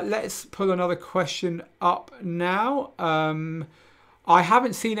 Let's pull another question up now. I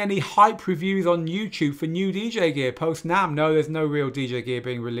haven't seen any hype reviews on YouTube for new DJ gear post NAMM. No, there's no real DJ gear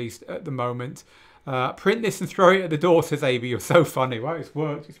being released at the moment. Print this and throw it at the door, says AB. You're so funny. Well, it's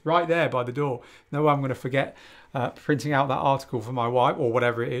worked. It's right there by the door. No way I'm going to forget printing out that article for my wife, or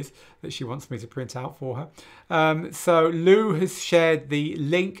whatever it is that she wants me to print out for her. So Lou has shared the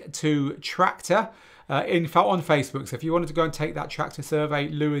link to Tractor on Facebook. So if you wanted to go and take that Tractor survey,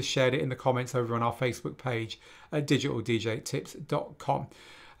 Lou has shared it in the comments over on our Facebook page at digitaldjtips.com.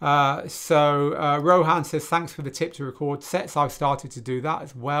 Rohan says, thanks for the tip to record sets. I've started to do that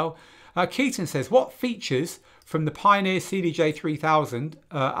as well. Keaton says, what features from the Pioneer CDJ 3000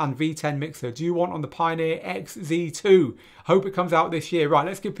 and V10 mixer do you want on the Pioneer XZ2? Hope it comes out this year. Right,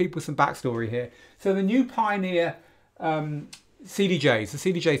 let's give people some backstory here. So the new Pioneer CDJs, the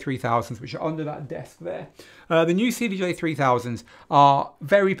CDJ 3000s, which are under that desk there. The new CDJ 3000s are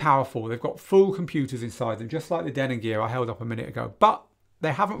very powerful. They've got full computers inside them, just like the Denon gear I held up a minute ago. But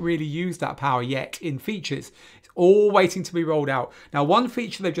they haven't really used that power yet in features. It's all waiting to be rolled out. Now, one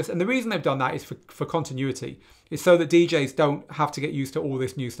feature they've just, and the reason they've done that is for continuity. It's so that DJs don't have to get used to all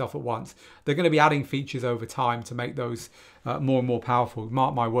this new stuff at once. They're going to be adding features over time to make those more and more powerful,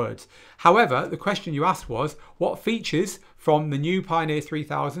 mark my words. However, the question you asked was, what features from the new Pioneer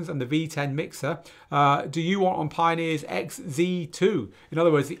 3000s and the V10 mixer do you want on Pioneer's XZ2? In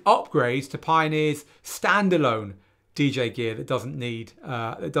other words, the upgrades to Pioneer's standalone DJ gear that doesn't need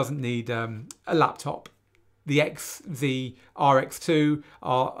a laptop. The XZ, RX2,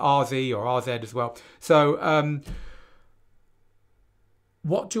 RZ or RZ as well. So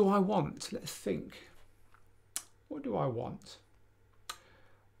what do I want? Let's think. What do I want?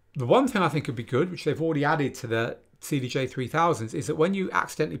 The one thing I think would be good, which they've already added to the CDJ 3000s, is that when you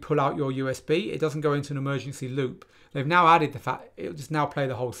accidentally pull out your USB, it doesn't go into an emergency loop. They've now added the fact it'll just now play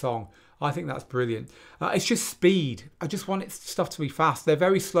the whole song. I think that's brilliant. It's just speed. I just want stuff to be fast. They're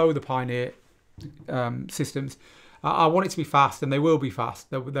very slow, the Pioneer systems. I want it to be fast, and they will be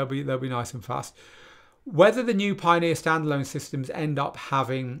fast. They'll be nice and fast. Whether the new Pioneer standalone systems end up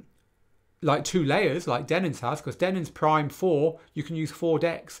having like 2 layers, like Denon's has, because Denon's Prime 4, you can use 4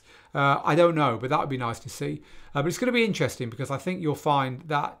 decks. I don't know, but that would be nice to see. But it's going to be interesting because I think you'll find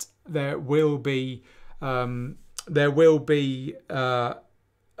that there will be a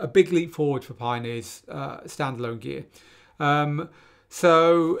big leap forward for Pioneer's standalone gear.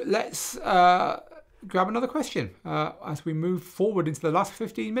 So let's grab another question as we move forward into the last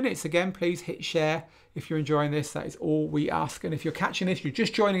 15 minutes. Again, please hit share if you're enjoying this. That is all we ask. And if you're catching this, you're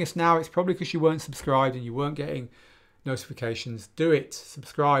just joining us now, it's probably because you weren't subscribed and you weren't getting notifications. Do it.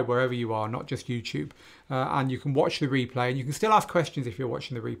 Subscribe wherever you are, not just YouTube. And you can watch the replay, and you can still ask questions if you're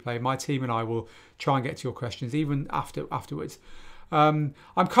watching the replay. My team and I will try and get to your questions even afterwards. I'm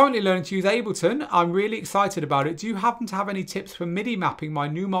currently learning to use Ableton. I'm really excited about it. Do you happen to have any tips for MIDI mapping my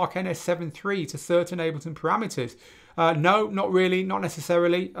Numark NS7 III to certain Ableton parameters? No, not really, not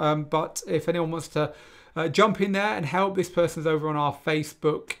necessarily. But if anyone wants to jump in there and help, this person's over on our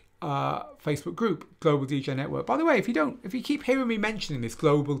Facebook group, Global DJ Network. By the way, if you keep hearing me mentioning this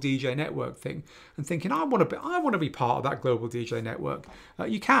Global DJ Network thing and thinking I want to be part of that Global DJ Network,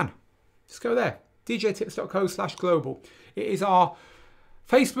 you can. Just go there, djtips.co/global. It is our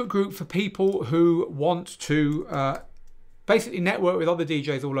Facebook group for people who want to basically network with other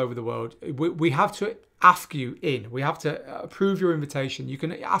DJs all over the world. We have to ask you in. We have to approve your invitation. You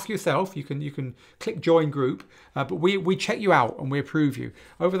can ask yourself. You can click join group, but we check you out and we approve you.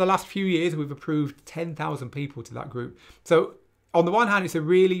 Over the last few years, we've approved 10,000 people to that group. So on the one hand, it's a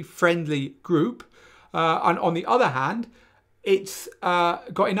really friendly group, and on the other hand, it's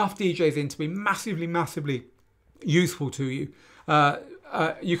got enough DJs in to be massively useful to you.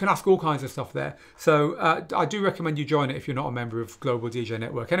 You can ask all kinds of stuff there. So I do recommend you join it if you're not a member of Global DJ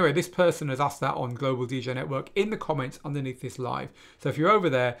Network. Anyway, this person has asked that on Global DJ Network in the comments underneath this live. So if you're over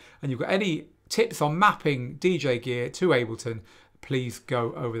there and you've got any tips on mapping DJ gear to Ableton, please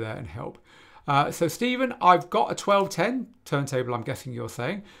go over there and help. So Stephen, I've got a 1210 turntable, I'm guessing you're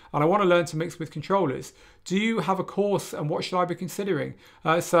saying, and I want to learn to mix with controllers. Do you have a course, and what should I be considering?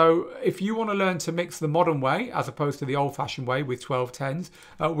 So if you want to learn to mix the modern way as opposed to the old-fashioned way with 1210s,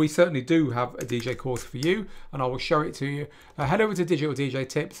 we certainly do have a DJ course for you, and I will show it to you. Head over to Digital DJ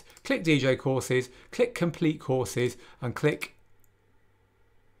Tips, click DJ Courses, click Complete Courses, and click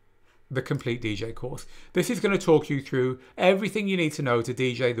the Complete DJ course. This is going to talk you through everything you need to know to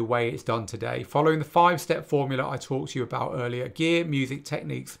DJ the way it's done today, following the 5-step formula I talked to you about earlier: gear, music,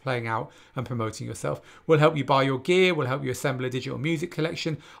 techniques, playing out and promoting yourself. We'll help you buy your gear, we'll help you assemble a digital music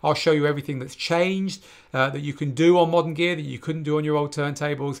collection. I'll show you everything that's changed that you can do on modern gear that you couldn't do on your old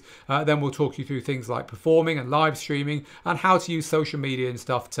turntables. Then we'll talk you through things like performing and live streaming and how to use social media and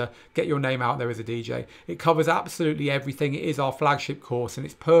stuff to get your name out there as a DJ. It covers absolutely everything. It is our flagship course, and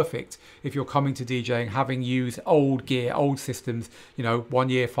it's perfect if you're coming to DJing having used old gear, old systems, you know, 1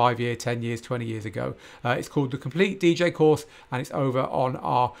 year, 5 year, 10 years, 20 years ago. It's called the Complete DJ course, and it's over on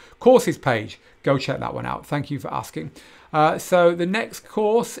our courses page. Go check that one out. Thank you for asking. So the next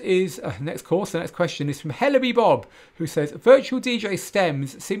question is from Hellaby Bob, who says, virtual DJ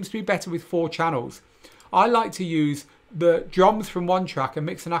stems seems to be better with 4 channels. I like to use the drums from one track and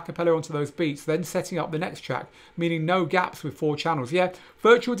mix an acapella onto those beats, then setting up the next track, meaning no gaps with 4 channels. Yeah,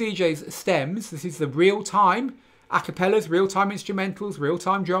 virtual DJs stems, this is the real-time acapellas, real-time instrumentals,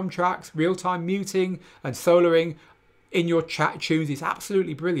 real-time drum tracks, real-time muting and soloing in your chat tunes. It's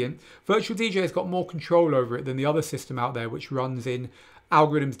absolutely brilliant. Virtual DJ has got more control over it than the other system out there, which runs in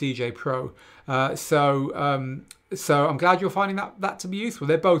Algorithms DJ Pro. So I'm glad you're finding that to be useful.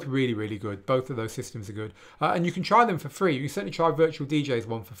 They're both really, really good. Both of those systems are good. And you can try them for free. You can certainly try Virtual DJ's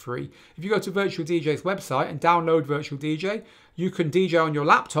one for free. If you go to Virtual DJ's website and download Virtual DJ, you can DJ on your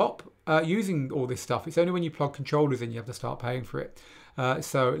laptop using all this stuff. It's only when you plug controllers in you have to start paying for it.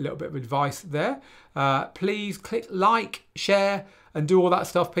 So a little bit of advice there. Please click like, share, and do all that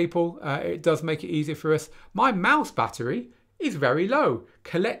stuff, people. It does make it easier for us. My mouse battery is very low.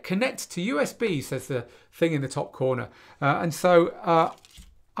 Connect to USB, says the thing in the top corner. And so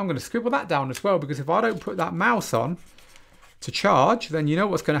I'm going to scribble that down as well, because if I don't put that mouse on to charge, then you know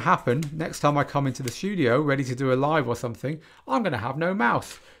what's going to happen. Next time I come into the studio ready to do a live or something, I'm going to have no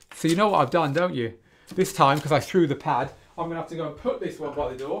mouse. So you know what I've done, don't you? This time, because I threw the pad, I'm going to have to go and put this one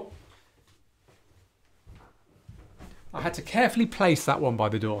by the door. I had to carefully place that one by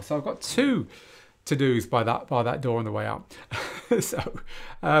the door. So I've got 2 to-dos by that door on the way out. So,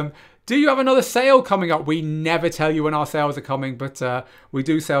 do you have another sale coming up? We never tell you when our sales are coming, but we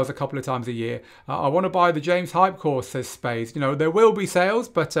do sales a couple of times a year. I want to buy the James Hype course, says Spades. You know, there will be sales,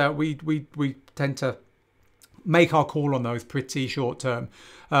 but we tend to make our call on those pretty short term.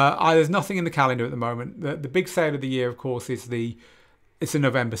 There's nothing in the calendar at the moment. The big sale of the year, of course, is it's a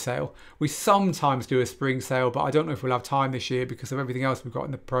November sale. We sometimes do a spring sale, but I don't know if we'll have time this year because of everything else we've got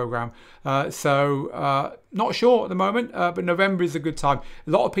in the program. So not sure at the moment, but November is a good time.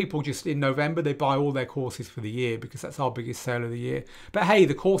 A lot of people just in November, they buy all their courses for the year because that's our biggest sale of the year. But hey,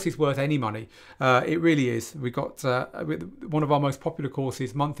 the course is worth any money. It really is. We got one of our most popular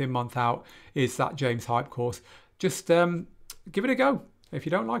courses month in, month out is that James Hype course. Just give it a go. If you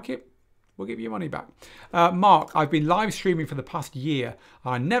don't like it, we'll give you your money back. Mark, I've been live streaming for the past year.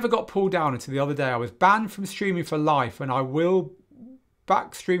 I never got pulled down until the other day. I was banned from streaming for life, and I was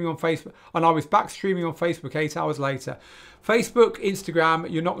back streaming on Facebook 8 hours later. Facebook,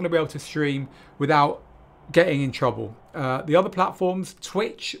 Instagram, you're not going to be able to stream without getting in trouble. The other platforms,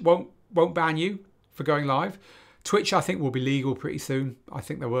 Twitch won't ban you for going live. Twitch, I think, will be legal pretty soon. I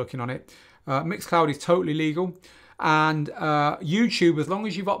think they're working on it. Mixcloud is totally legal. And YouTube, as long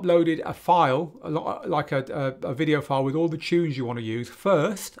as you've uploaded a file, like a video file with all the tunes you want to use,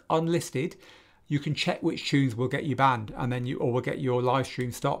 first, unlisted, you can check which tunes will get you banned, and then or will get your live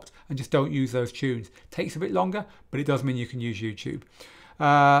stream stopped, and just don't use those tunes. Takes a bit longer, but it does mean you can use YouTube.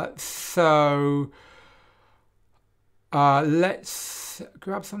 Let's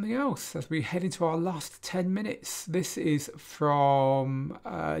grab something else as we head into our last 10 minutes. This is from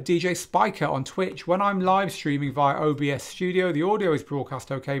DJ Spiker on Twitch. When I'm live streaming via OBS Studio, the audio is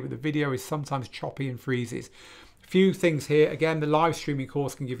broadcast okay, but the video is sometimes choppy and freezes. A few things here. Again, the live streaming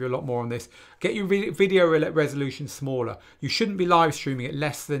course can give you a lot more on this. Get your video resolution smaller. You shouldn't be live streaming at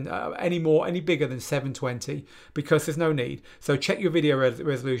less than any bigger than 720 because there's no need. So check your video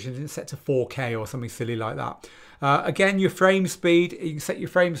resolutions and set to 4K or something silly like that. Again, your frame speed, you can set your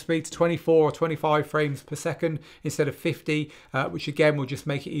frame speed to 24 or 25 frames per second instead of 50, which again will just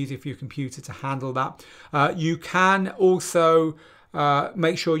make it easier for your computer to handle that. You can also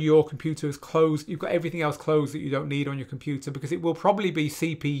make sure your computer is closed. You've got everything else closed that you don't need on your computer, because it will probably be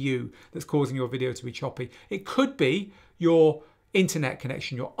CPU that's causing your video to be choppy. It could be your internet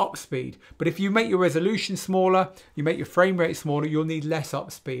connection, your up speed. But if you make your resolution smaller, you make your frame rate smaller, you'll need less up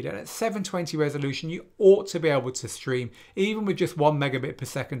speed. And at 720 resolution, you ought to be able to stream, even with just 1 megabit per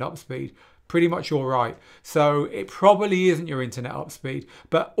second up speed, pretty much all right. So it probably isn't your internet up speed,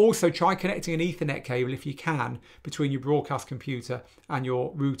 but also try connecting an Ethernet cable if you can between your broadcast computer and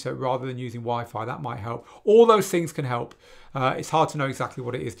your router rather than using Wi-Fi. That might help. All those things can help. It's hard to know exactly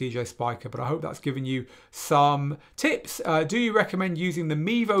what it is, DJ Spiker, but I hope that's given you some tips. Do you recommend using the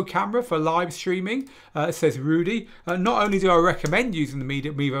Mevo camera for live streaming? Says Rudy. Not only do I recommend using the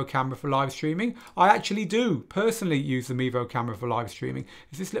Mevo camera for live streaming, I actually do personally use the Mevo camera for live streaming.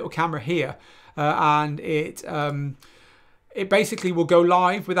 It's this little camera here, and it basically will go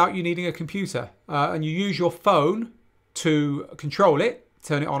live without you needing a computer, and you use your phone to control it.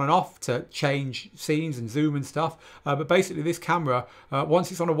 Turn it on and off to change scenes and zoom and stuff. But basically this camera,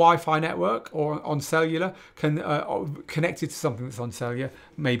 once it's on a Wi-Fi network or on cellular, can connect it to something that's on cellular,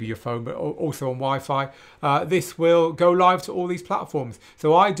 maybe your phone, but also on Wi-Fi. This will go live to all these platforms.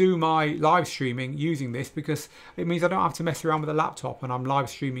 So I do my live streaming using this because it means I don't have to mess around with a laptop, and I'm live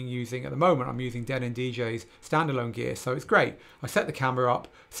streaming using, at the moment, I'm using DJing and DJ's standalone gear. So it's great. I set the camera up,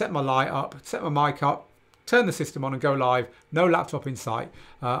 set my light up, set my mic up, turn the system on and go live, no laptop in sight,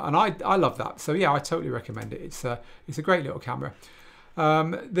 and I love that. So yeah, I totally recommend it. It's a great little camera.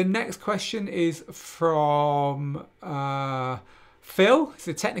 The next question is from Phil. It's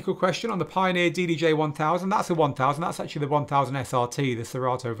a technical question on the Pioneer DDJ 1000. That's the 1000. That's actually the 1000 SRT, the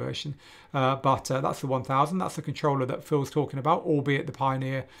Serato version, but that's the 1000. That's the controller that Phil's talking about, albeit the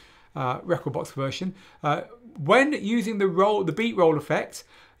Pioneer record box version. When using the beat roll effect,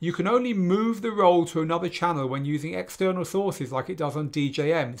 you can only move the roll to another channel when using external sources like it does on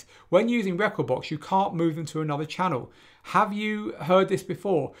DJMs. When using rekordbox, you can't move them to another channel. Have you heard this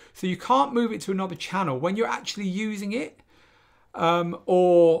before? So you can't move it to another channel when you're actually using it,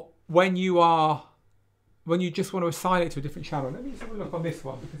 or when you just want to assign it to a different channel. Let me just have a look on this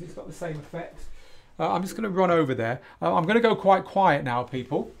one because it's got the same effects. I'm just going to run over there. I'm going to go quite quiet now,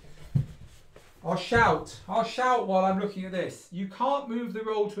 people. I'll shout while I'm looking at this. You can't move the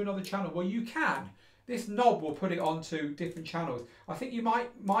roll to another channel. Well, you can. This knob will put it onto different channels. I think you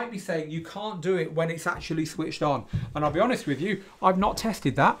might be saying you can't do it when it's actually switched on. And I'll be honest with you, I've not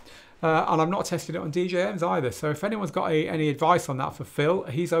tested that. And I've not tested it on DJMs either. So if anyone's got any advice on that for Phil,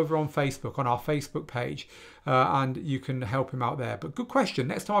 he's over on Facebook, on our Facebook page. And you can help him out there. But good question.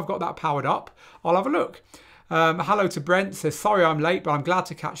 Next time I've got that powered up, I'll have a look. Hello to Brent, says, sorry I'm late, but I'm glad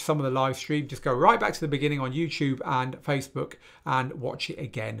to catch some of the live stream. Just go right back to the beginning on YouTube and Facebook and watch it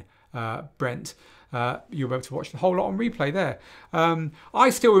again, Brent. You'll be able to watch the whole lot on replay there. I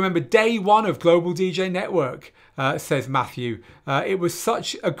still remember day one of Global DJ Network, says Matthew. It was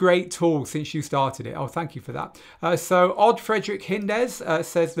such a great tool since you started it. Oh, thank you for that. So Odd Frederick Hindez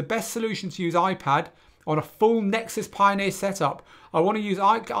says, the best solution to use iPad on a full Nexus Pioneer setup. I want to use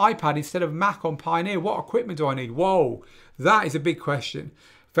iPad instead of Mac on Pioneer. What equipment do I need? Whoa, that is a big question.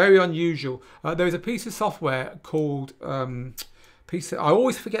 Very unusual. There is a piece of software called... I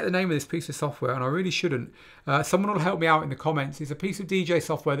always forget the name of this piece of software, and I really shouldn't. Someone will help me out in the comments. It's a piece of DJ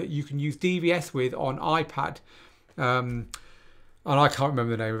software that you can use DVS with on iPad. And I can't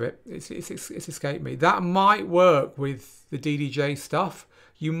remember the name of it. It's escaped me. That might work with the DDJ stuff.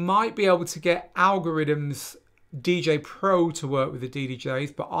 You might be able to get Algorithms DJ Pro to work with the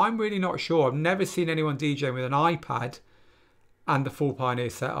DDJs, but I'm really not sure. I've never seen anyone DJing with an iPad and the full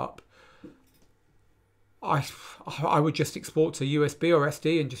Pioneer setup. I would just export to USB or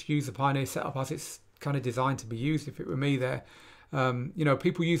SD and just use the Pioneer setup as it's kind of designed to be used if it were me there. You know,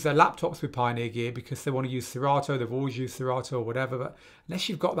 people use their laptops with Pioneer gear because they want to use Serato. They've always used Serato or whatever. But unless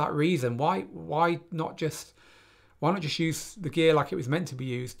you've got that reason, why not just use the gear like it was meant to be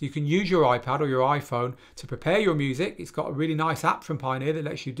used? You can use your iPad or your iPhone to prepare your music. It's got a really nice app from Pioneer that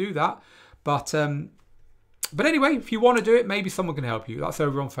lets you do that. But anyway, if you want to do it, maybe someone can help you. That's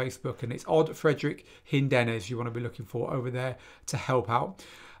over on Facebook, and it's Odd Frederick Hindenes you want to be looking for over there to help out.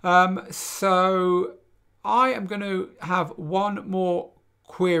 So I am going to have one more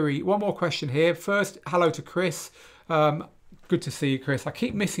question here. First, hello to Chris. Good to see you, Chris. I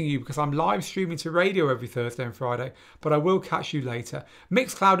keep missing you because I'm live streaming to radio every Thursday and Friday, but I will catch you later.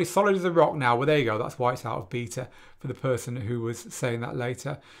 Mixcloud is solid as a rock now. Well, there you go. That's why it's out of beta for the person who was saying that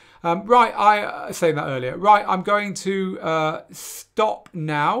later. Right, I saying that earlier. Right, I'm going to stop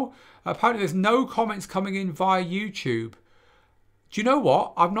now. Apparently there's no comments coming in via YouTube. Do you know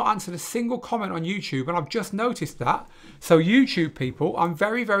what? I've not answered a single comment on YouTube, and I've just noticed that. So YouTube people, I'm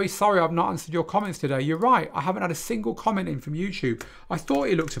very, very sorry I've not answered your comments today. You're right. I haven't had a single comment in from YouTube. I thought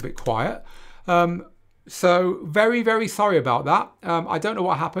it looked a bit quiet. So very, very sorry about that. I don't know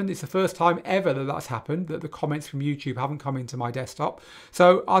what happened. It's the first time ever that that's happened, that the comments from YouTube haven't come into my desktop.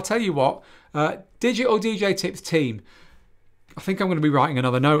 So I'll tell you what, Digital DJ Tips team, I think I'm going to be writing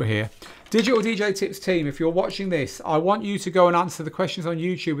another note here. Digital DJ Tips team, if you're watching this, I want you to go and answer the questions on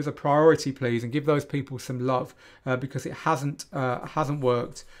YouTube as a priority, please, and give those people some love because it hasn't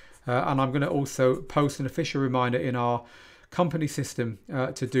worked. And I'm going to also post an official reminder in our company system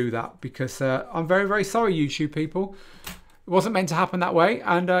to do that because I'm very, very sorry, YouTube people. It wasn't meant to happen that way.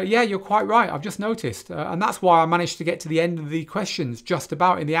 And yeah, you're quite right. I've just noticed. And that's why I managed to get to the end of the questions just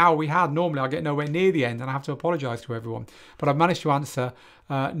about in the hour we had. Normally, I get nowhere near the end and I have to apologise to everyone. But I've managed to answer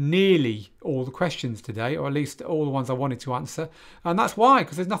nearly all the questions today, or at least all the ones I wanted to answer. And that's why,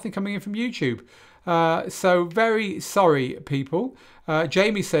 because there's nothing coming in from YouTube. So very sorry, people.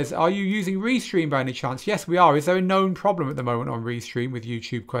 Jamie says, are you using Restream by any chance? Yes, we are. Is there a known problem at the moment on Restream with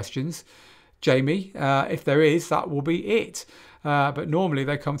YouTube questions? Jamie, if there is, that will be it. But normally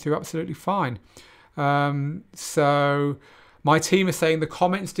they come through absolutely fine. So my team is saying the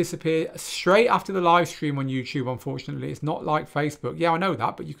comments disappear straight after the live stream on YouTube, unfortunately. It's not like Facebook. Yeah, I know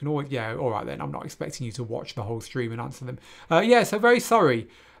that, but you can always, yeah, all right then. I'm not expecting you to watch the whole stream and answer them. Yeah, so very sorry,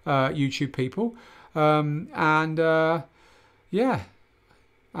 YouTube people. Yeah.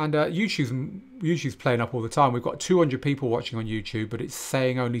 And YouTube's playing up all the time. We've got 200 people watching on YouTube, but it's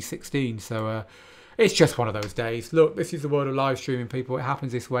saying only 16. So it's just one of those days. Look, this is the world of live streaming, people. It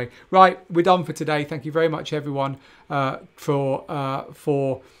happens this way. Right, we're done for today. Thank you very much, everyone,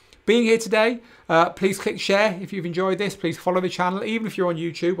 for being here today. Please click share if you've enjoyed this. Please follow the channel, even if you're on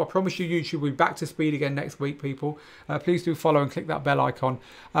YouTube. I promise you YouTube will be back to speed again next week, people. Please do follow and click that bell icon.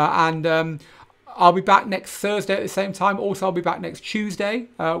 I'll be back next Thursday at the same time. Also, I'll be back next Tuesday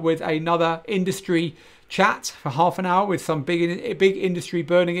with another industry chat for half an hour with some big industry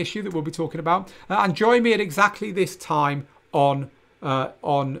burning issue that we'll be talking about. And join me at exactly this time on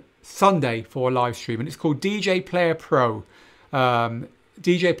Sunday for a live stream. And it's called DJ Player Pro.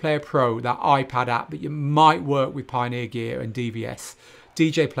 DJ Player Pro, that iPad app that you might work with Pioneer Gear and DVS.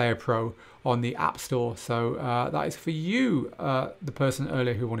 DJ Player Pro on the App Store. So that is for you, the person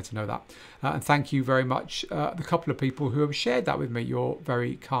earlier who wanted to know that. And thank you very much, the couple of people who have shared that with me. You're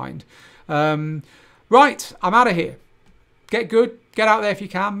very kind. Right, I'm out of here. Get good, get out there if you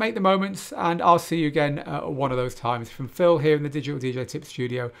can, make the moments, and I'll see you again one of those times. From Phil here in the Digital DJ Tips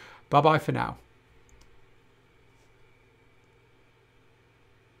studio. Bye-bye for now.